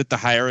very good at the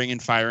hiring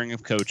and firing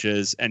of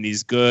coaches, and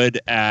he's good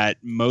at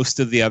most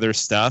of the other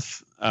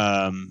stuff,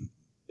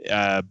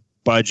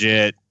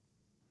 budget,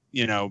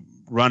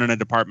 running a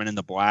department in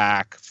the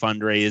black,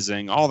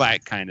 fundraising, all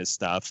that kind of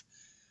stuff.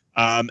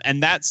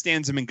 And that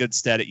stands him in good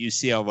stead at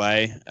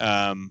UCLA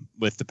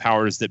with the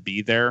powers that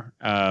be there.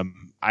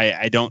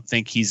 I don't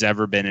think he's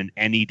ever been in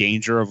any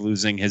danger of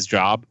losing his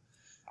job.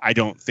 I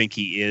don't think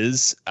he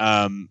is.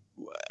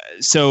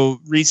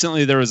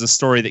 recently there was a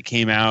story that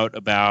came out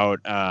about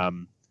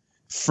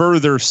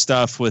further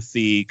stuff with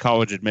the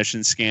college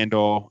admission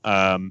scandal,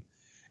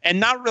 and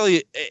not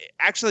really,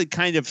 actually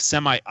kind of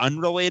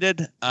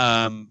semi-unrelated,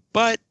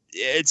 but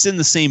it's in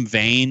the same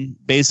vein.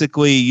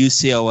 Basically,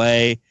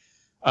 UCLA,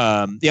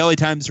 the LA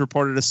Times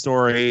reported a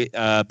story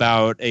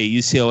about a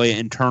UCLA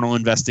internal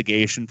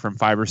investigation from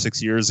 5 or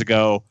 6 years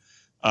ago,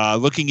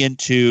 looking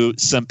into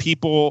some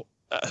people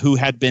who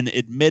had been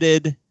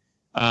admitted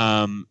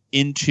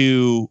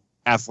into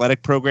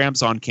athletic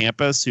programs on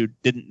campus who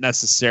didn't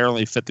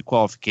necessarily fit the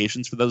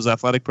qualifications for those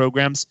athletic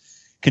programs,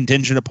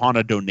 contingent upon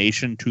a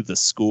donation to the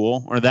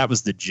school, or that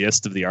was the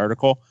gist of the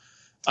article.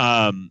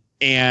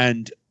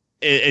 And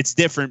it's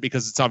different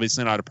because it's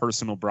obviously not a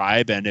personal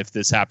bribe. And if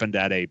this happened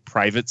at a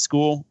private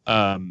school,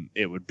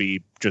 it would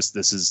be just,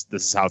 this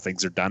is how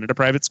things are done at a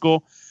private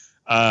school.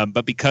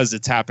 But because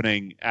it's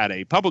happening at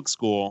a public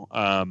school,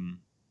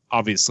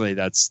 obviously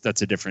that's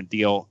a different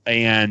deal.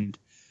 And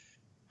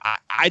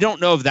I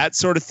don't know if that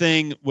sort of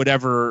thing would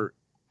ever.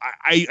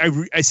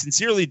 I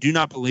sincerely do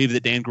not believe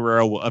that Dan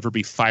Guerrero will ever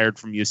be fired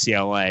from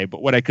UCLA.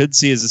 But what I could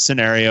see is a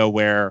scenario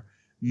where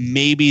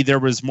maybe there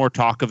was more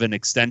talk of an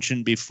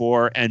extension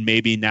before, and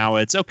maybe now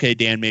it's okay,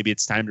 Dan, maybe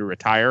it's time to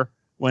retire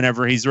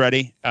whenever he's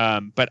ready.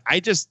 But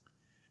I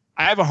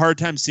have a hard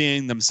time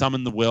seeing them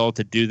summon the will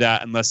to do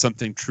that unless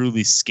something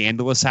truly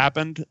scandalous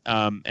happened.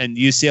 And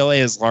UCLA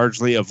has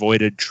largely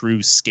avoided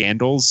true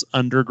scandals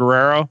under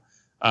Guerrero.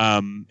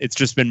 It's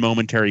just been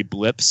momentary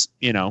blips,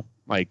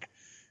 like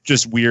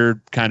just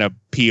weird kind of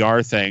PR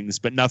things,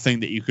 but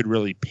nothing that you could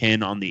really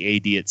pin on the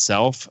AD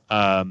itself.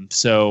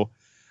 So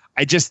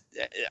I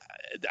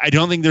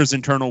don't think there's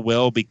internal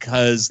will,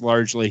 because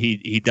largely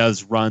he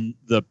does run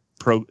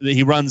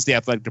he runs the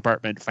athletic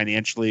department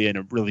financially in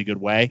a really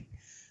good way.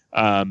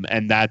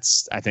 And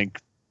that's, I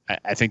think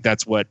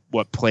that's what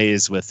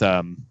plays with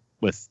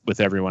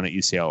everyone at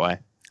UCLA.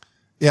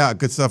 Yeah,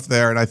 good stuff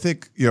there. And I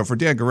think, for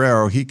Dan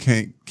Guerrero, he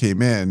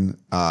came in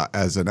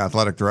as an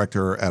athletic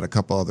director at a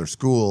couple other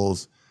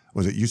schools.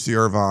 Was it UC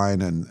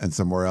Irvine and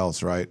somewhere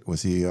else, right?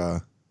 Was he?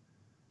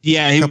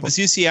 Yeah, he was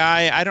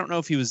UCI. I don't know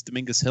if he was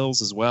Dominguez Hills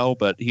as well,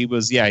 but he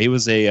was. Yeah,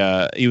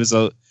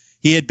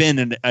 he had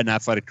been an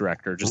athletic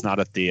director, just not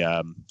at the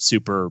at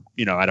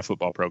a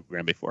football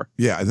program before.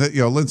 Yeah,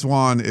 Lynn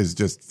Swann is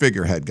just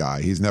figurehead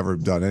guy. He's never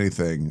done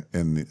anything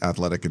in the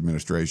athletic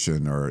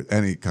administration or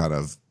any kind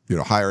of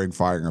hiring,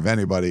 firing of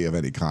anybody of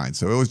any kind.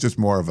 So it was just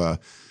more of a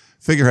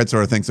figurehead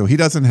sort of thing. So he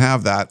doesn't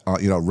have that,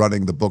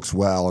 running the books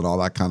well and all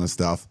that kind of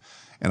stuff.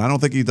 And I don't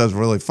think he does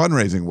really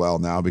fundraising well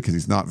now because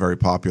he's not very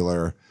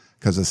popular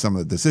because of some of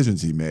the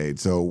decisions he made.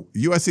 So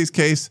USC's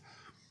case,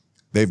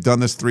 they've done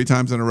this 3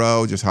 times in a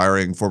row, just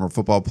hiring former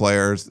football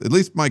players. At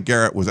least Mike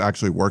Garrett was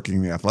actually working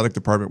in the athletic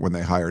department when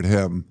they hired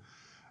him.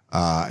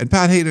 And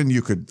Pat Hayden,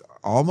 you could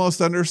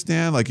almost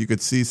understand, like you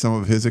could see some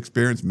of his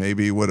experience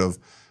maybe would have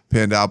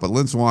panned out, but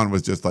Lynn Swann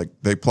was just like,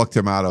 they plucked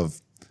him out of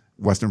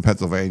Western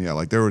Pennsylvania.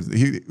 Like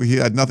he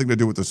had nothing to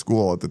do with the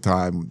school at the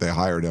time they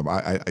hired him.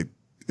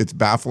 It's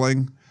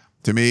baffling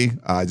to me.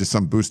 Just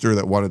some booster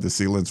that wanted to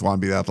see Lynn Swann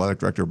be the athletic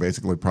director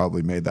basically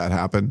probably made that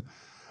happen.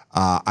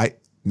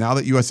 Now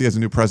that USC has a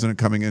new president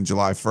coming in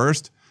July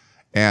 1st,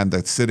 and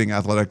the sitting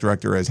athletic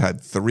director has had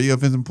 3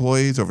 of his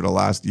employees over the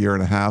last year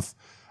and a half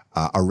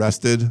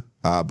arrested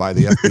by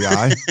the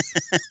FBI,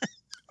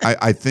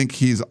 I think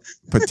he's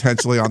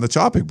potentially on the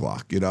chopping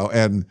block,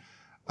 and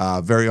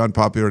very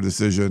unpopular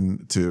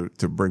decision to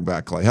bring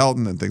back Clay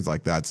Helton and things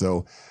like that.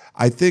 So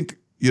I think,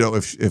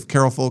 if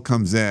Carol Folt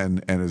comes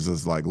in and is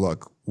just like,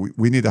 look,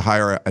 we need to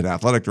hire an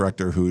athletic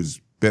director who's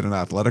been an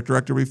athletic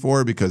director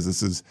before,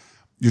 because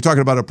you're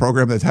talking about a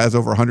program that has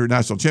over 100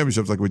 national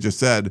championships, like we just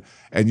said,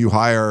 and you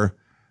hire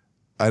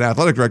an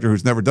athletic director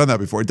who's never done that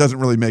before. It doesn't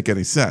really make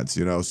any sense,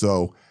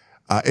 So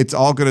it's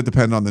all going to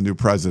depend on the new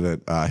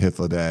president,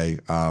 Hythloday.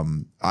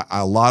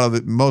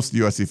 Most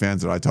USC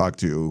fans that I talk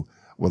to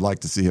would like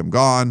to see him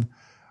gone.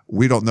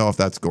 We don't know if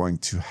that's going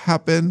to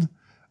happen.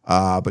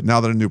 But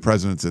now that a new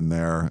president's in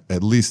there,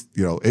 at least,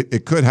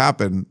 it could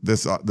happen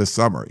this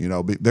summer.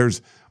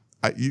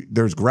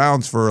 There's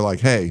grounds for like,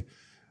 hey,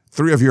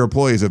 3 of your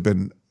employees have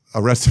been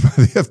arrested by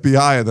the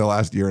FBI in the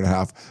last year and a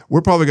half.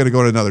 We're probably going to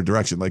go in another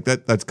direction. Like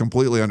that's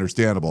completely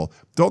understandable.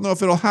 Don't know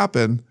if it'll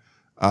happen,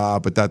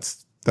 but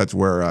that's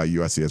where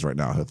USC is right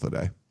now,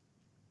 Hythloday.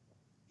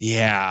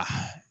 Yeah.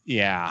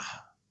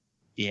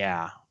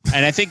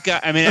 And I think,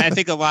 I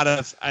think a lot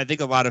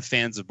of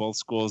fans of both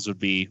schools would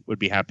be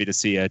happy to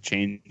see a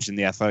change in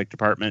the athletic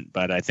department.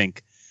 But I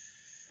think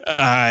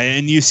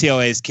in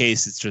UCLA's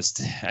case, it's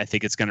just, I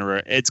think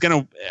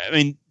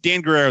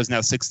Dan Guerrero is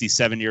now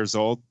 67 years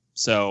old.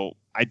 So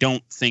I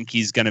don't think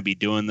he's going to be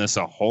doing this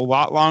a whole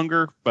lot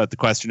longer. But the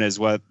question is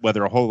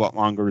whether a whole lot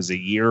longer is a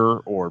year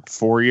or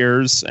 4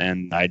 years.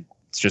 And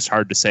it's just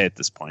hard to say at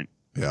this point.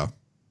 Yeah.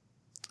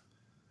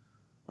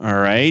 All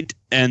right.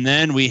 And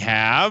then we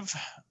have,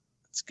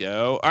 let's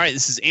go. All right.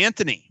 This is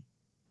Anthony.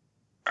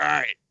 All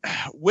right.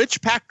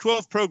 Which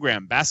Pac-12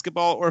 program,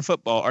 basketball or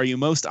football, are you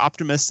most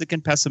optimistic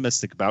and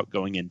pessimistic about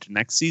going into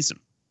next season?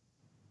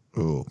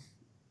 Ooh.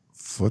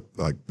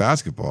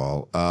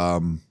 basketball. I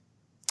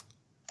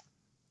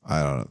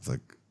don't know. It's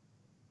like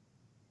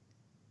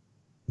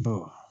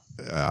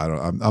I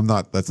don't. I'm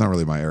not. That's not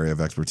really my area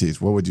of expertise.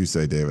 What would you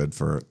say, David,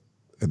 for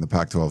in the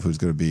Pac-12? Who's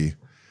going to be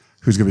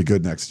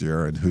good next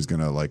year, and who's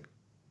going to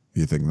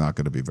you think not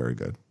going to be very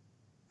good?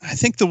 I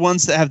think the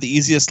ones that have the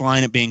easiest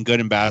line at being good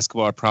in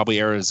basketball are probably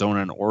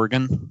Arizona and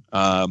Oregon.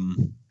 I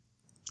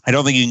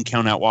don't think you can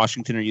count out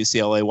Washington or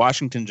UCLA.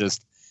 Washington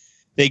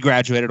they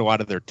graduated a lot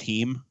of their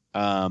team,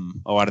 a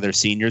lot of their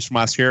seniors from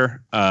last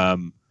year.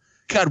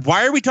 God,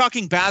 why are we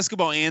talking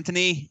basketball,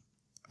 Anthony?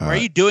 Why are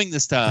you doing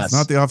this to us? It's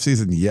not the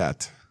offseason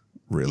yet,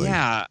 really.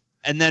 Yeah,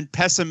 and then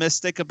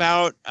pessimistic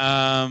about,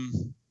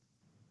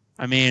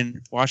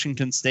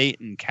 Washington State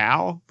and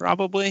Cal,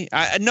 probably.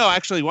 No,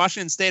 actually,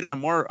 Washington State I'm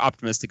more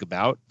optimistic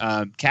about.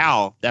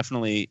 Cal,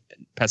 definitely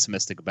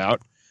pessimistic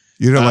about.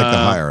 You don't like the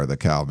hire that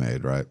Cal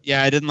made, right?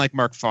 Yeah, I didn't like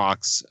Mark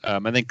Fox. I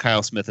think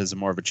Kyle Smith has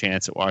more of a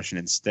chance at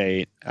Washington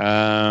State.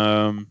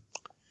 And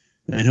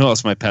who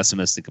else am I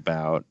pessimistic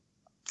about?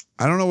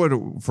 I don't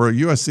know for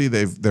USC,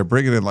 they're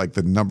bringing in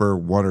the number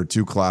 1 or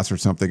 2 class or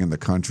something in the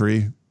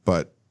country,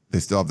 but they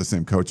still have the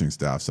same coaching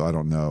staff. So I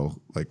don't know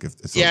if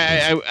it's.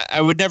 Yeah,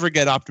 I would never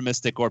get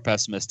optimistic or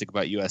pessimistic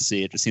about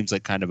USC. It just seems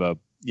like kind of a,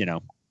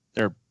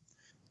 they're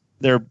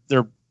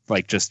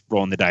just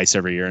rolling the dice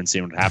every year and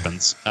seeing what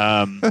happens.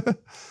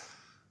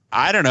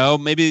 I don't know.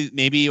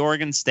 Maybe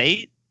Oregon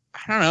State.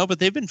 I don't know, but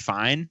they've been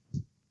fine.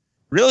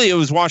 Really, it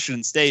was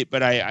Washington State,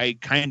 but I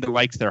kind of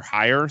liked their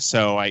hire,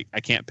 so I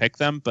can't pick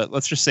them. But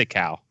let's just say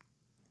Cal.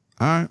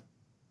 All right.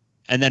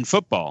 And then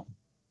football.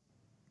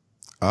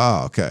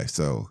 Oh, okay.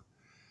 So,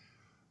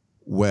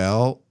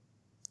 well,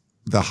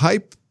 the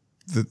hype,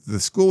 the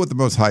school with the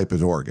most hype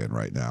is Oregon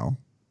right now.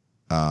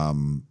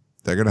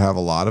 They're going to have a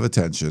lot of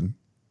attention,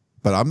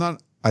 but I'm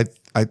not.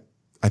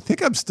 I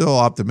think I'm still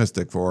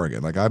optimistic for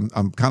Oregon.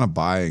 I'm kind of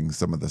buying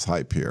some of this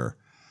hype here.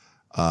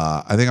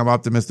 I think I'm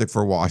optimistic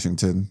for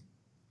Washington.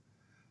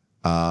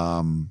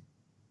 In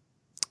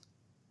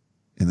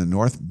the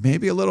North,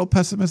 maybe a little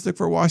pessimistic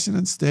for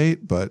Washington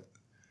State, but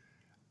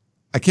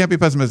I can't be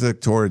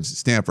pessimistic towards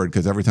Stanford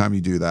because every time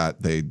you do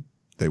that, they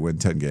win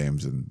 10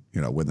 games and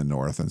win the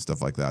North and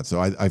stuff like that. So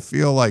I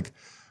feel like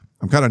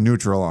I'm kind of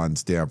neutral on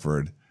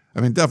Stanford.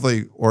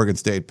 Definitely Oregon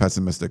State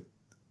pessimistic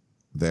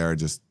there.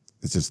 It's just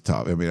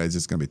tough. It's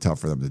just going to be tough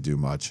for them to do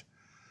much.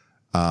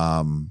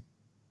 I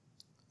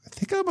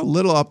think I'm a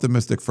little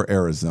optimistic for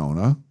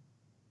Arizona.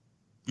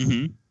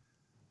 Mm-hmm.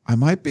 I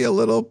might be a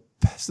little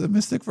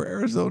pessimistic for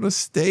Arizona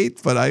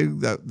State, but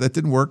that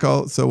didn't work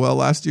out so well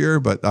last year.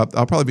 But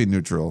I'll probably be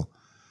neutral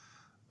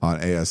on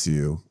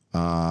ASU.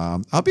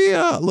 I'll be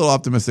a little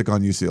optimistic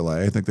on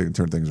UCLA. I think they can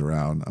turn things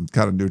around. I'm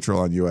kind of neutral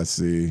on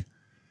USC.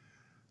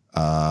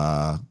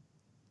 A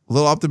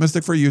little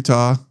optimistic for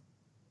Utah,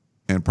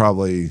 and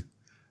probably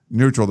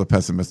neutral to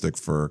pessimistic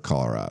for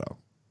Colorado.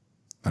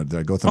 Did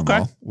I go through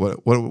them all?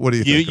 What do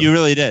you think? You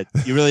really did.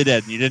 You really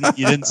did. You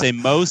didn't say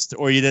most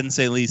or you didn't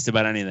say least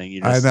about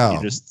anything. I know.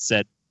 You just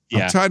said,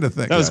 yeah. I'm trying to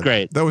think. That was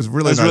great. That was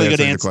really good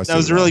answer. That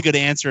was a really good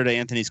answer to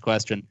Anthony's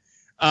question.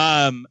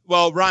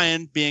 Well,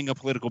 Ryan, being a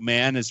political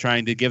man, is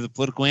trying to give the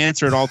political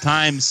answer at all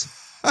times.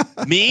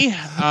 Me,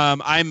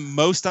 I'm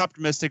most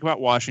optimistic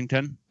about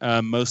Washington,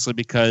 mostly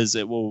because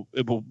it will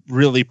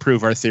really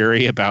prove our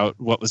theory about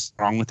what was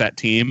wrong with that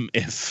team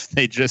if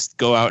they just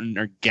go out and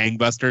are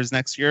gangbusters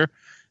next year.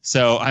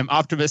 So I'm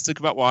optimistic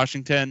about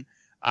Washington.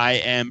 I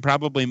am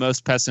probably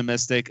most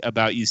pessimistic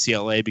about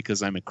UCLA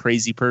because I'm a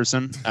crazy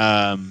person.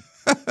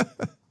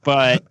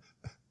 But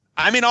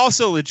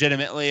also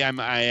legitimately,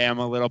 I am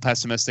a little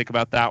pessimistic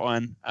about that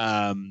one.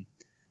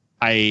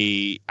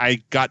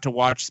 I got to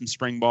watch some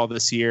spring ball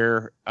this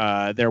year.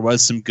 There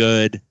was some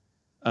good,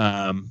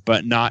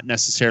 but not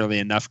necessarily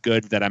enough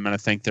good that I'm going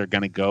to think they're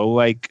going to go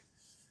like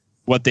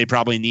what they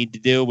probably need to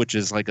do, which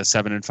is like a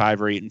 7-5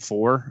 or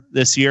 8-4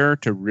 this year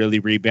to really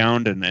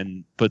rebound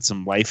and put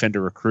some life into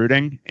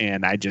recruiting.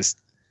 And I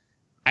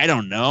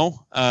don't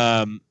know.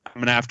 I'm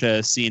going to have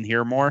to see and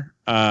hear more.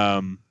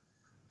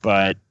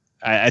 But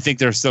I think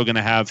they're still going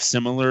to have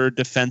similar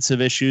defensive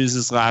issues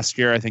as last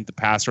year. I think the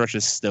pass rush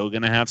is still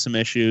going to have some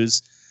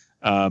issues.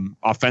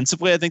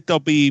 Offensively, I think they'll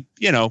be,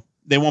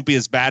 they won't be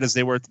as bad as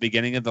they were at the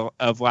beginning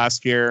of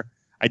last year.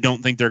 I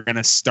don't think they're going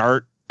to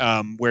start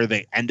where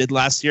they ended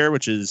last year,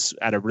 which is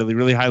at a really,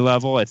 really high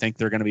level. I think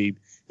they're going to be,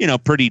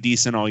 pretty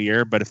decent all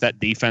year. But if that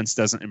defense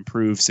doesn't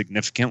improve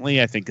significantly,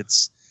 I think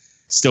it's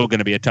still going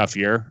to be a tough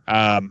year.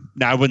 Now,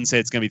 I wouldn't say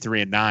it's going to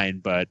be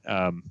 3-9, but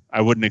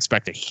I wouldn't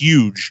expect a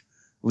huge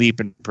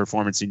leap in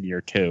performance in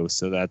year 2.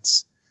 So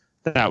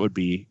that would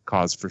be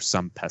cause for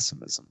some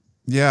pessimism.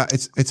 Yeah,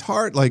 it's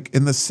hard. Like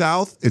in the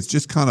South, it's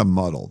just kind of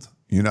muddled.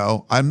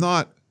 I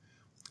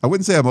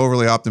wouldn't say I'm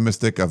overly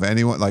optimistic of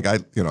anyone. Like I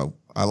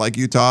like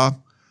Utah,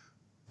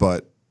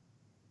 but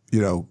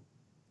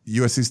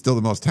USC is still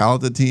the most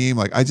talented team.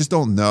 Like I just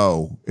don't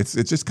know. It's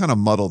just kind of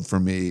muddled for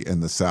me in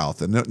the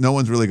South, and no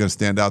one's really going to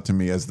stand out to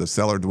me as the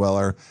cellar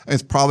dweller.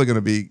 It's probably going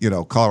to be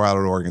Colorado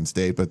or Oregon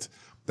State, but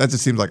that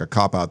just seems like a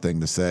cop out thing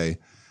to say.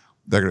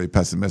 they're going to be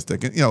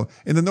pessimistic. And,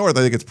 in the North,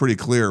 I think it's pretty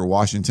clear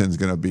Washington's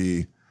going to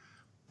be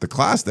the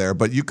class there,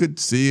 but you could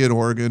see an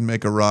Oregon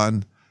make a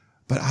run.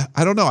 But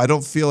I don't know. I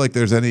don't feel like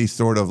there's any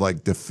sort of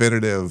like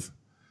definitive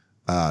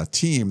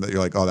team that you're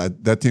like, oh,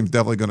 that team's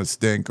definitely going to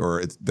stink,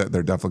 or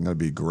they're definitely going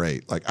to be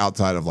great. Like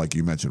outside of, like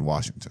you mentioned,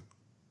 Washington.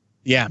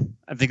 Yeah,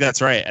 I think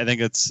that's right. I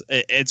think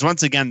it's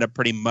once again a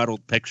pretty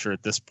muddled picture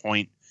at this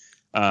point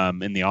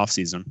in the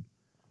offseason.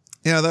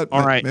 Yeah,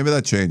 all right. Maybe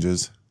that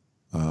changes.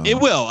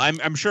 It will.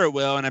 I'm sure it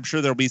will, and I'm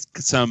sure there'll be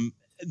some.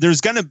 There's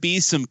going to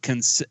be some.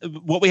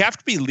 What we have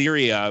to be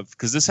leery of,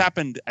 because this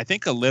happened, I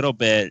think, a little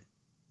bit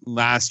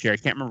last year. I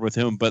can't remember with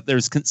whom, but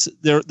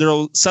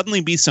there'll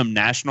suddenly be some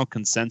national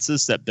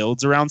consensus that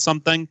builds around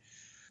something.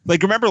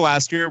 Like, remember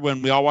last year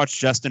when we all watched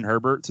Justin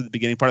Herbert to the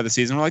beginning part of the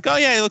season? We're like, oh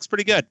yeah, he looks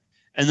pretty good.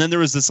 And then there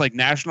was this like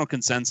national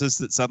consensus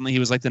that suddenly he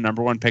was like the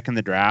number one pick in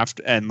the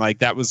draft, and like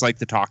that was like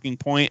the talking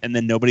point. And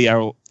then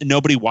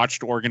nobody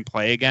watched Oregon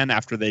play again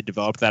after they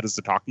developed that as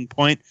the talking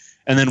point.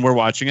 And then we're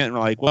watching it and we're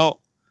like,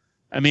 well,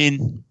 I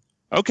mean,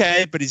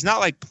 okay, but he's not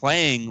like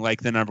playing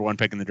like the number one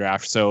pick in the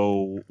draft.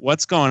 So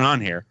what's going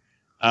on here?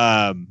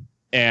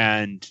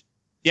 And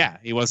yeah,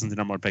 he wasn't the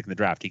number one pick in the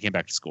draft. He came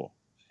back to school.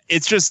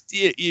 It's just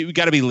you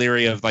got to be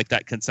leery of like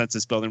that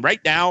consensus building. Right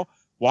now,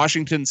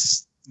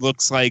 Washington's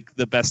looks like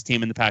the best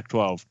team in the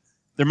Pac-12.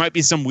 There might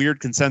be some weird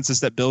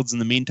consensus that builds in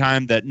the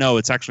meantime that no,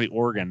 it's actually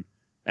Oregon.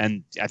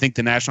 And I think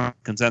the national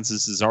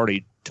consensus is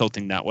already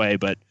tilting that way,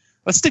 but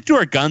let's stick to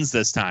our guns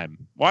this time.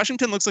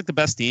 Washington looks like the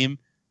best team.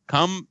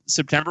 Come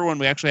September when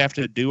we actually have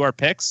to do our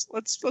picks,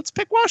 let's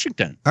pick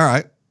Washington. All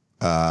right.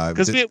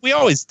 Because we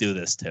always do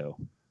this too.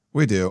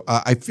 We do.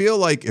 I feel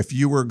like if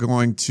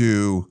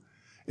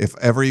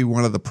every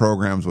one of the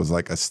programs was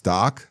like a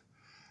stock,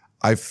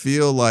 I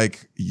feel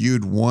like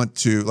you'd want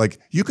to, like,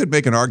 you could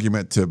make an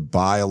argument to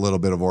buy a little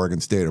bit of Oregon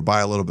State or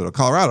buy a little bit of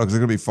Colorado because they're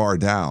going to be far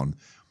down.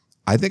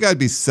 I think I'd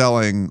be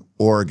selling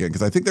Oregon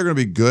because I think they're going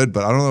to be good,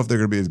 but I don't know if they're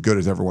going to be as good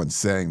as everyone's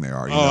saying they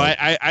are.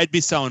 I'd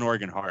be selling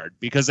Oregon hard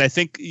because I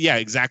think, yeah,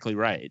 exactly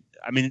right.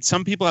 I mean,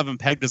 some people have them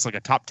pegged as like a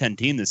top 10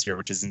 team this year,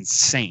 which is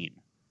insane.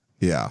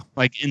 Yeah.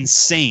 Like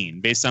insane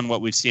based on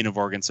what we've seen of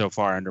Oregon so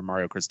far under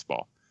Mario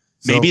Cristobal.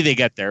 Maybe they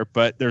get there,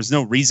 but there's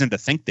no reason to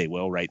think they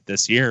will right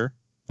this year.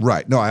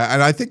 Right. No,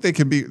 I think they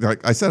can be,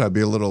 like I said, I'd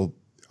be a little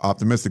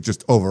optimistic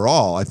just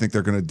overall. I think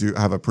they're going to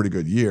have a pretty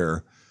good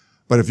year.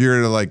 But if you're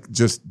going to like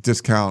just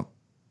discount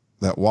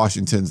that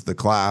Washington's the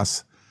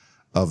class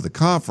of the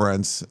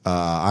conference,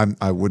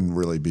 I wouldn't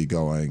really be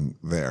going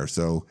there.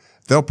 So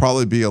they'll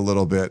probably be a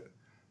little bit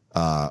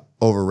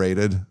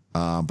overrated.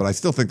 But I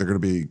still think they're going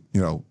to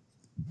be,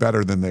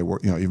 better than they were,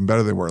 even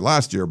better than they were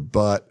last year.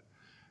 But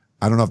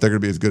I don't know if they're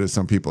going to be as good as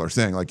some people are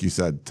saying. Like you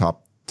said,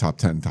 top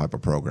 10 type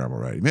of program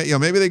already.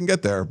 Maybe they can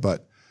get there,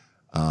 but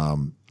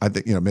I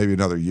think, maybe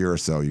another year or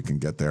so you can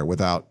get there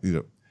without,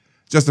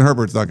 Justin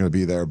Herbert's not going to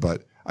be there,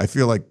 but I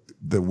feel like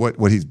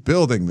what he's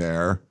building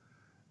there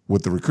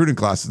with the recruiting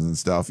classes and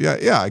stuff,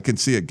 I can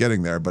see it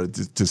getting there, but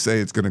to say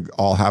it's going to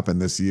all happen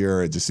this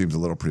year, it just seems a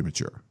little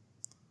premature.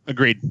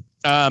 Agreed.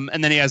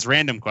 And then he has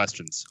random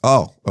questions.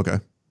 Oh, okay.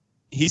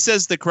 He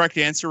says the correct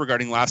answer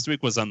regarding last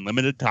week was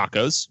unlimited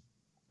tacos.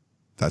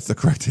 That's the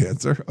correct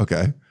answer.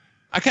 Okay.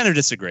 I kind of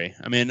disagree.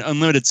 I mean,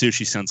 unlimited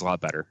sushi sounds a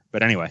lot better,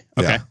 but anyway.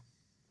 Okay.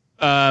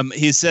 Yeah.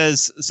 He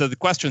says, so the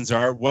questions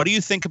are, what do you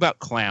think about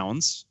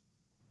clowns?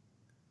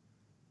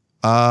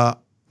 I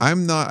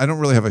don't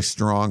really have a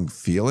strong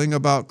feeling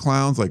about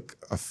clowns, like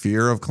a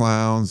fear of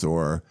clowns,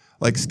 or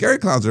like scary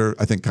clowns are,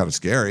 I think, kind of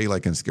scary,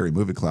 like in Scary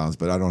Movie clowns,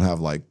 but I don't have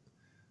like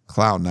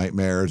clown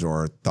nightmares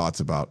or thoughts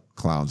about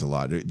clowns a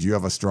lot. Do you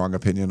have a strong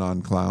opinion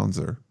on clowns,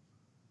 or?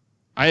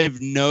 I have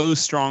no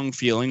strong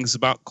feelings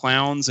about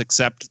clowns,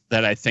 except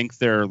that I think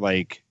they're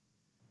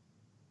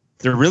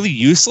really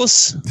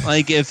useless.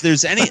 Like if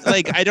there's any,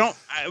 like,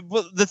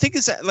 the thing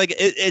is that like,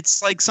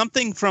 it's like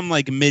something from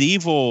like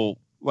medieval,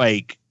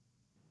 like,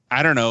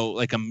 I don't know,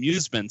 like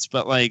amusements,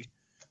 but like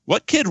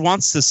what kid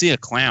wants to see a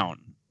clown?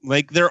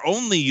 Like they're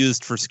only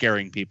used for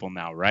scaring people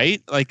now,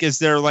 right? Like, is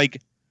there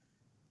like,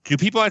 do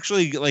people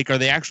actually like, are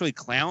they actually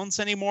clowns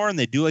anymore? And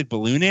they do like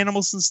balloon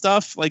animals and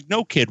stuff? Like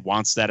no kid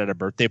wants that at a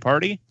birthday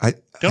party. I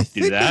do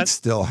think that.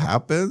 Still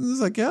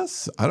happens, I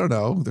guess. I don't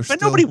know.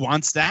 Nobody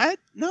wants that.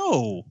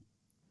 No.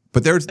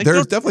 But there's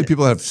definitely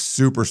people that have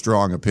super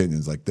strong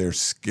opinions. Like they're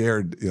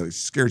scared,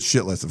 scared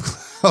shitless of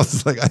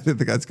clowns. Like I think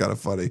that's kind of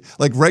funny.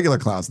 Like regular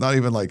clowns, not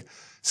even like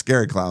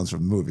scary clowns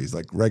from movies.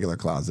 Like regular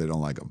clowns, they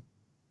don't like them.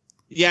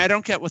 Yeah, I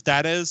don't get what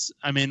that is.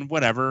 I mean,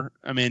 whatever.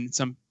 I mean,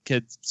 some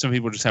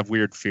people just have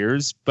weird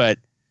fears, but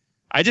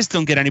I just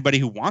don't get anybody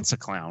who wants a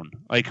clown,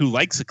 like who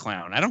likes a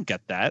clown. I don't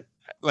get that.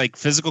 Like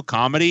physical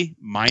comedy,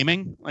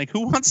 miming, like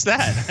who wants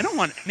that? I don't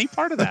want any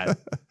part of that.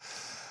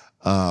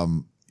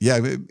 Yeah,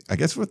 I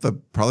guess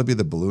probably be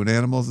the balloon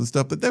animals and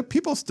stuff, but there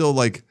people still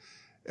like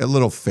at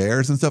little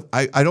fairs and stuff.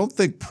 I don't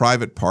think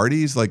private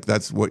parties, like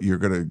that's what you're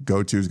going to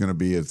go to is going to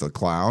be as a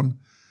clown.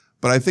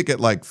 But I think at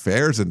like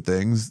fairs and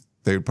things,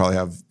 they would probably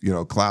have,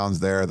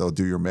 clowns there. They'll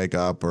do your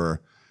makeup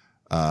or,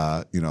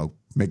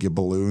 make you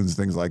balloons,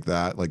 things like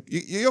that. Like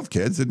you have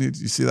kids, and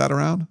you see that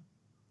around.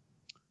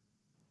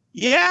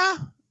 Yeah.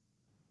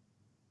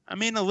 I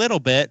mean, a little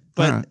bit,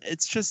 but Right.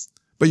 it's just.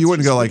 But you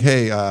wouldn't go Seems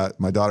like, hey,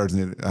 my daughter's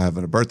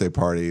having a birthday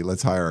party.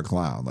 Let's hire a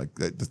clown. Like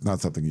that's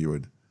not something you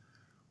would.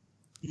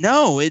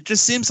 No, it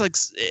just seems like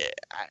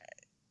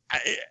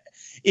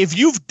if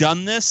you've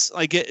done this,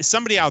 like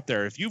somebody out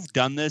there, if you've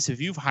done this, if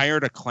you've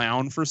hired a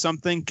clown for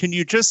something, can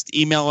you just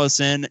email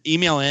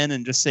in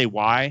and just say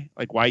why,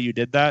 like why you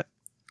did that?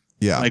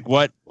 Yeah. Like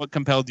what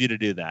compelled you to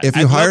do that? If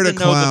you I'd love hired to a know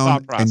the thought clown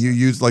and process. you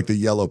used like the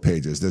yellow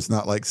pages, it's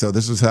not like, so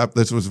this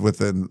was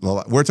within,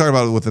 we're talking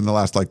about within the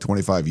last like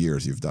 25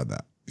 years you've done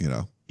that, you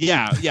know?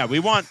 Yeah. We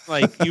want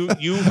like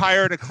you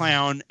hired a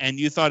clown and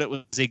you thought it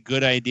was a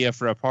good idea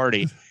for a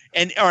party.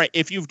 And all right,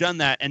 if you've done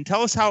that, and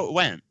tell us how it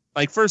went.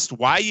 Like first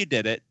why you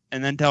did it,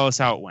 and then tell us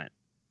how it went.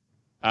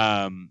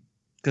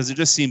 Because it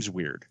just seems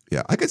weird.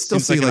 Yeah. I could still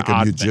Seems see like like an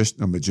odd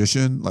a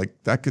magician, like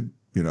that could,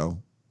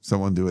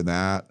 someone doing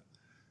that.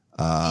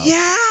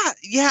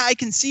 Yeah, I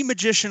can see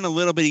magician a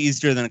little bit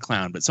easier than a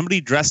clown, but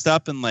somebody dressed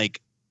up in like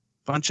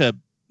a bunch of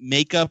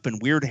makeup and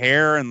weird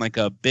hair and like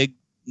a big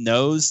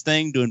nose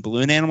thing doing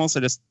balloon animals.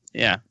 I'm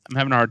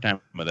having a hard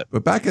time with it.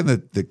 But back in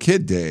the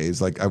kid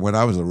days, like when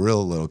I was a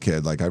real little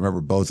kid, like I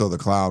remember Bozo the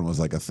Clown was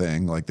like a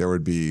thing. Like there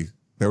would be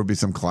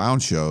some clown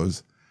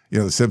shows.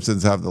 The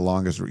Simpsons have the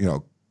longest,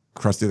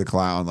 Krusty the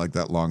Clown, like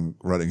that long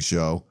running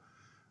show.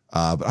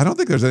 But I don't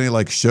think there's any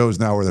like shows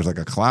now where there's like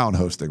a clown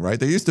hosting, right?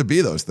 There used to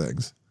be those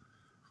things.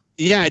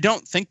 Yeah, I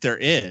don't think there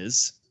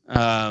is.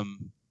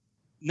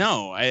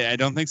 No, I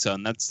don't think so.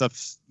 And that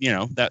stuff,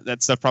 that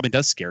stuff probably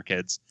does scare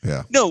kids.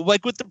 Yeah. No,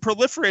 like with the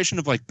proliferation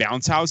of like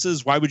bounce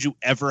houses, why would you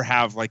ever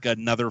have like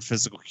another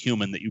physical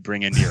human that you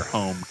bring into your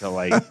home to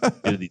like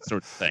do these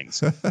sorts of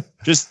things?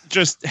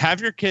 Just have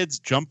your kids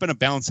jump in a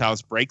bounce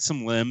house, break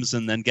some limbs,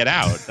 and then get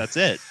out. That's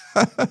it.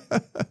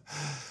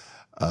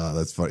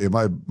 That's funny.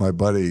 My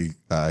buddy,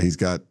 he's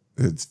got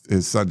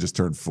his son just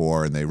turned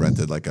 4, and they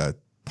rented like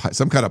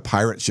some kind of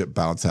pirate ship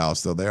bounce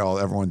house. So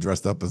everyone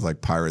dressed up as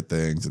like pirate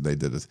things, and they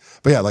did this.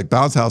 But yeah, like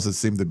bounce houses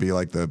seem to be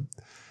like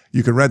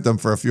you can rent them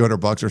for a few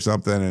 $100 or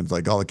something, and it's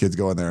like all the kids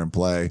go in there and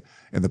play,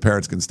 and the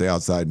parents can stay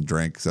outside and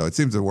drink. So it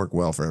seems to work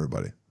well for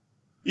everybody.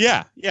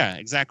 Yeah,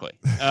 exactly.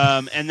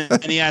 And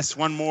then he asked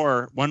one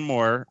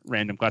more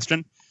random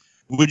question.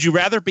 Would you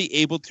rather be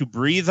able to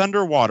breathe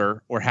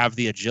underwater or have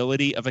the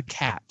agility of a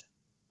cat?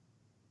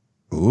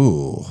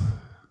 Ooh.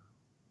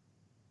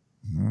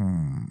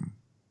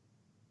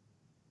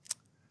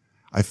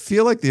 I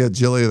feel like the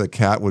agility of the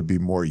cat would be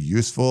more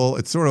useful.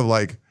 It's sort of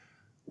like,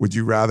 would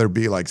you rather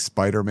be like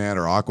Spider-Man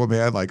or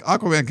Aquaman? Like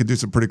Aquaman can do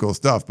some pretty cool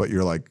stuff, but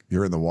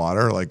you're in the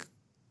water. Like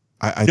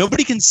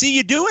nobody can see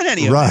you doing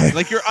any of Right. it.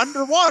 Like you're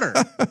underwater.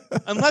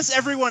 Unless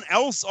everyone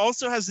else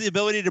also has the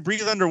ability to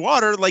breathe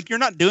underwater, like you're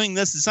not doing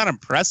this. It's not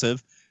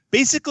impressive.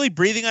 Basically,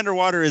 breathing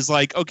underwater is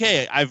like,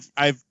 okay,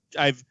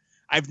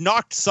 I've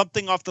knocked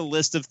something off the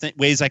list of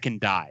ways I can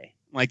die.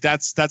 Like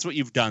that's what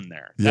you've done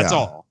there. That's Yeah.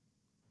 all.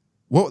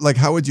 Well, like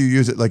how would you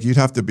use it? Like you'd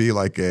have to be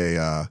like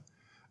a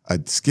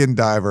skin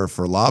diver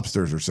for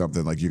lobsters or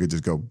something. Like you could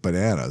just go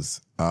bananas.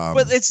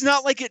 But it's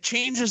not like it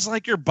changes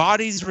like your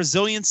body's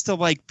resilience to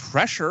like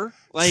pressure.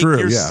 Like True,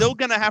 you're yeah. still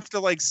gonna have to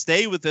like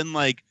stay within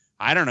like,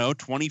 I don't know,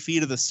 20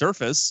 feet of the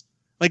surface.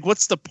 Like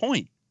what's the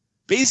point?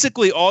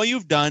 Basically, all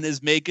you've done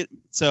is make it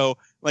so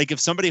like if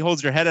somebody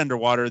holds your head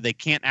underwater, they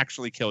can't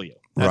actually kill you.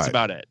 That's Right.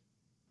 about it.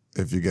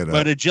 If you get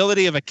But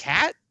agility of a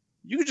cat,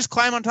 you could just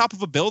climb on top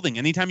of a building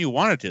anytime you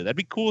wanted to. That'd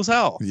be cool as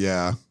hell.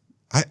 yeah.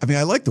 I mean,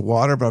 I like the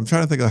water, but I'm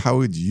trying to think of how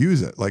we'd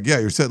use it. Like, yeah,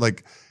 you said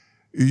like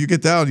you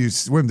get down, you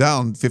swim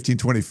down 15,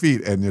 20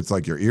 feet, and it's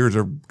like your ears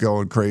are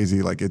going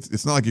crazy. Like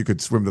it's not like you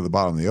could swim to the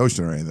bottom of the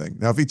ocean or anything.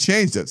 Now, if he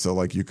changed it so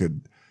like you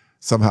could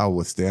somehow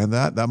withstand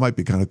that might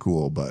be kind of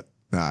cool. But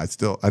nah, I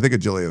think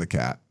agility of the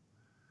cat.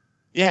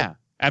 Yeah,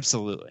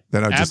 absolutely.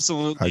 Then I'd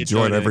absolutely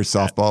join agility every of a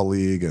cat. softball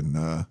league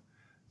and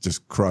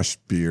just crush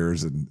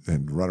beers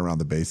and run around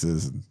the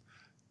bases, and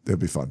it'd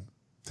be fun.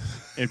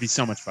 It'd be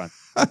so much fun.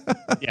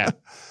 Yeah,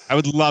 I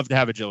would love to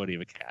have agility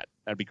of a cat.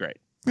 That'd be great.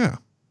 Yeah.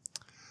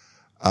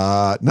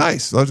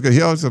 Nice. That was good. He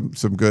has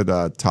some good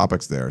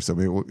topics there. So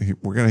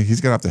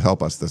he's gonna have to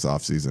help us this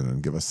off season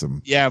and give us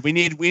some. Yeah, we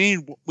need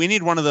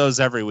one of those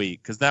every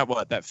week because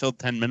that filled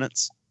 10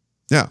 minutes.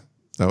 Yeah,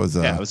 that was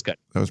Yeah, it was good.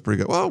 that was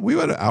pretty good. Well, we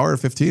went an hour and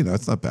 15.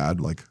 That's not bad.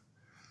 Like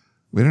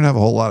we didn't have a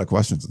whole lot of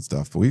questions and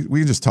stuff, but we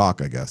can just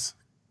talk, I guess.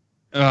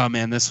 Oh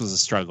man, this was a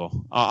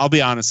struggle. I'll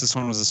be honest, this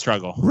one was a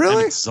struggle.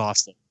 Really? I'm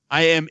exhausted.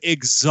 I am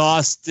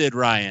exhausted,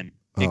 Ryan.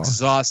 Oh.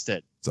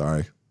 Exhausted.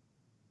 Sorry.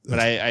 But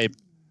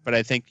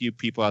I think you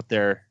people out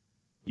there,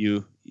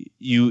 you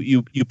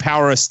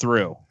power us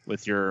through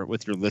with your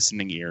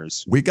listening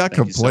ears. We got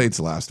Thank you so complaints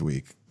last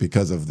week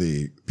because of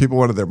the people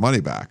wanted their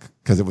money back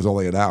because it was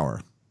only an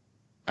hour.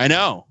 I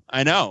know.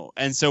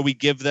 And so we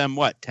give them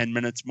 10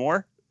 minutes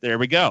more? There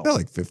we go. Yeah,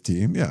 like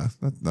 15. Yeah,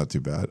 that's not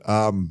too bad.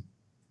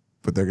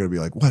 But they're going to be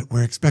like, what?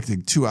 We're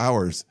expecting 2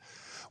 hours.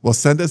 Well,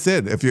 send us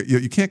in. If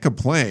you can't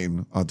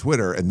complain on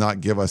Twitter and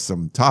not give us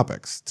some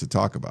topics to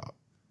talk about.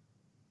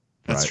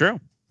 That's right?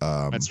 true.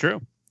 Um, That's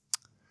true.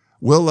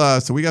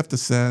 So we have to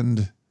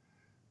send.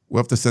 We'll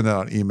have to send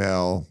out an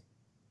email.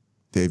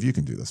 Dave, you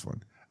can do this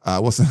one.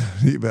 We'll send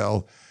an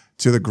email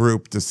to the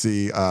group to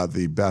see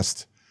the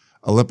best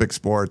Olympic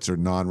sports or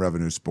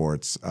non-revenue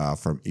sports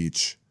from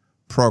each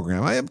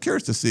program. I am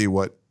curious to see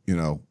what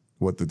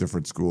the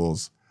different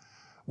schools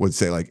would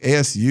say. Like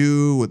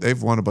ASU,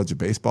 they've won a bunch of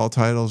baseball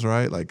titles,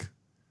 right? Like,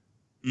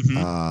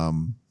 I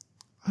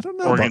don't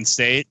know.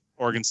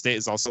 Oregon State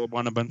has also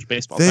won a bunch of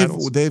baseball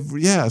titles.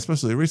 Yeah,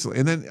 especially recently.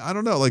 And then I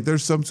don't know, like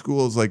there's some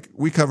schools, like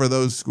we cover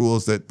those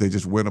schools that they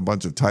just win a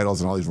bunch of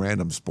titles in all these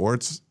random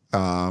sports.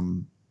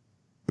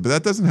 But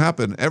that doesn't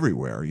happen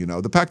everywhere.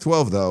 The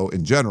Pac-12 though,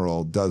 in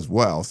general, does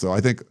well. So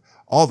I think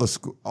all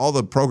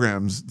the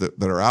programs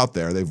that are out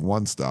there, they've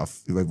won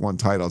stuff. They've won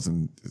titles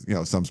in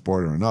some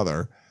sport or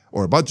another,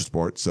 or a bunch of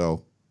sports.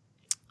 So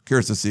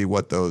curious to see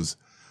what those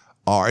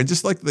are. And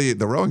just like the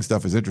rowing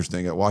stuff is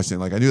interesting at Washington.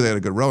 Like I knew they had a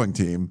good rowing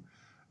team.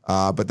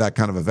 But that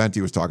kind of event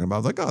he was talking about, I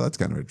was like, oh, that's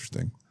kind of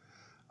interesting.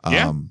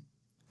 Yeah.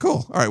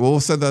 Cool. All right. Well,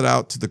 we'll send that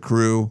out to the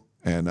crew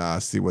and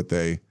see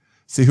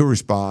who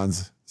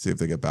responds, see if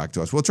they get back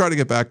to us. We'll try to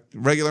get back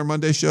regular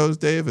Monday shows,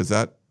 Dave. Is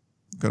that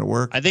going to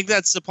work? I think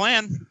that's the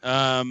plan.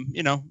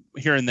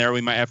 Here and there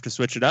we might have to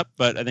switch it up,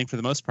 but I think for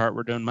the most part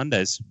we're doing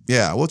Mondays.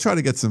 Yeah. We'll try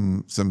to get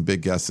some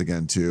big guests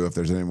again too. If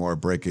there's any more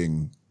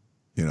breaking,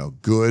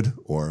 good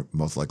or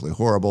most likely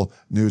horrible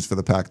news for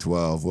the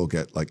Pac-12, we'll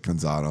get like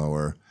Canzano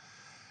or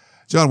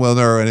John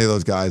Wilner or any of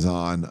those guys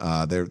on.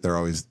 They're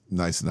always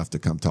nice enough to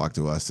come talk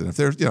to us. And if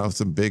there's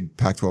some big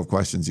Pac-12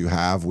 questions you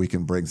have, we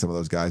can bring some of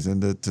those guys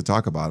in to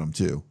talk about them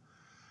too.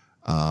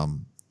 All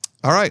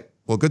right.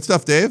 Well, good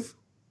stuff, Dave.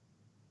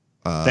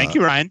 Thank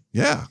you, Ryan.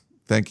 Yeah,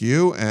 thank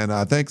you, and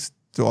thanks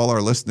to all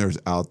our listeners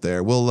out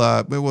there.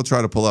 Maybe we'll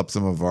try to pull up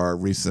some of our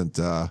recent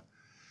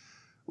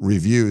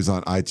reviews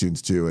on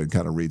iTunes too, and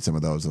kind of read some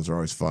of those. Those are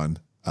always fun.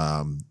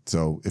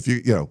 So if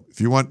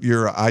you want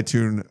your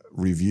iTunes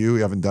review,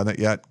 you haven't done it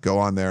yet, go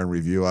on there and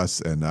review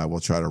us, and we'll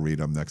try to read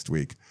them next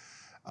week.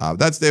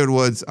 That's David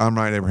Woods. I'm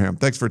Ryan Abraham.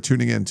 Thanks for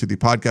tuning in to the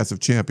Podcast of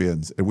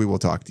Champions, and we will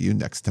talk to you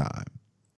next time.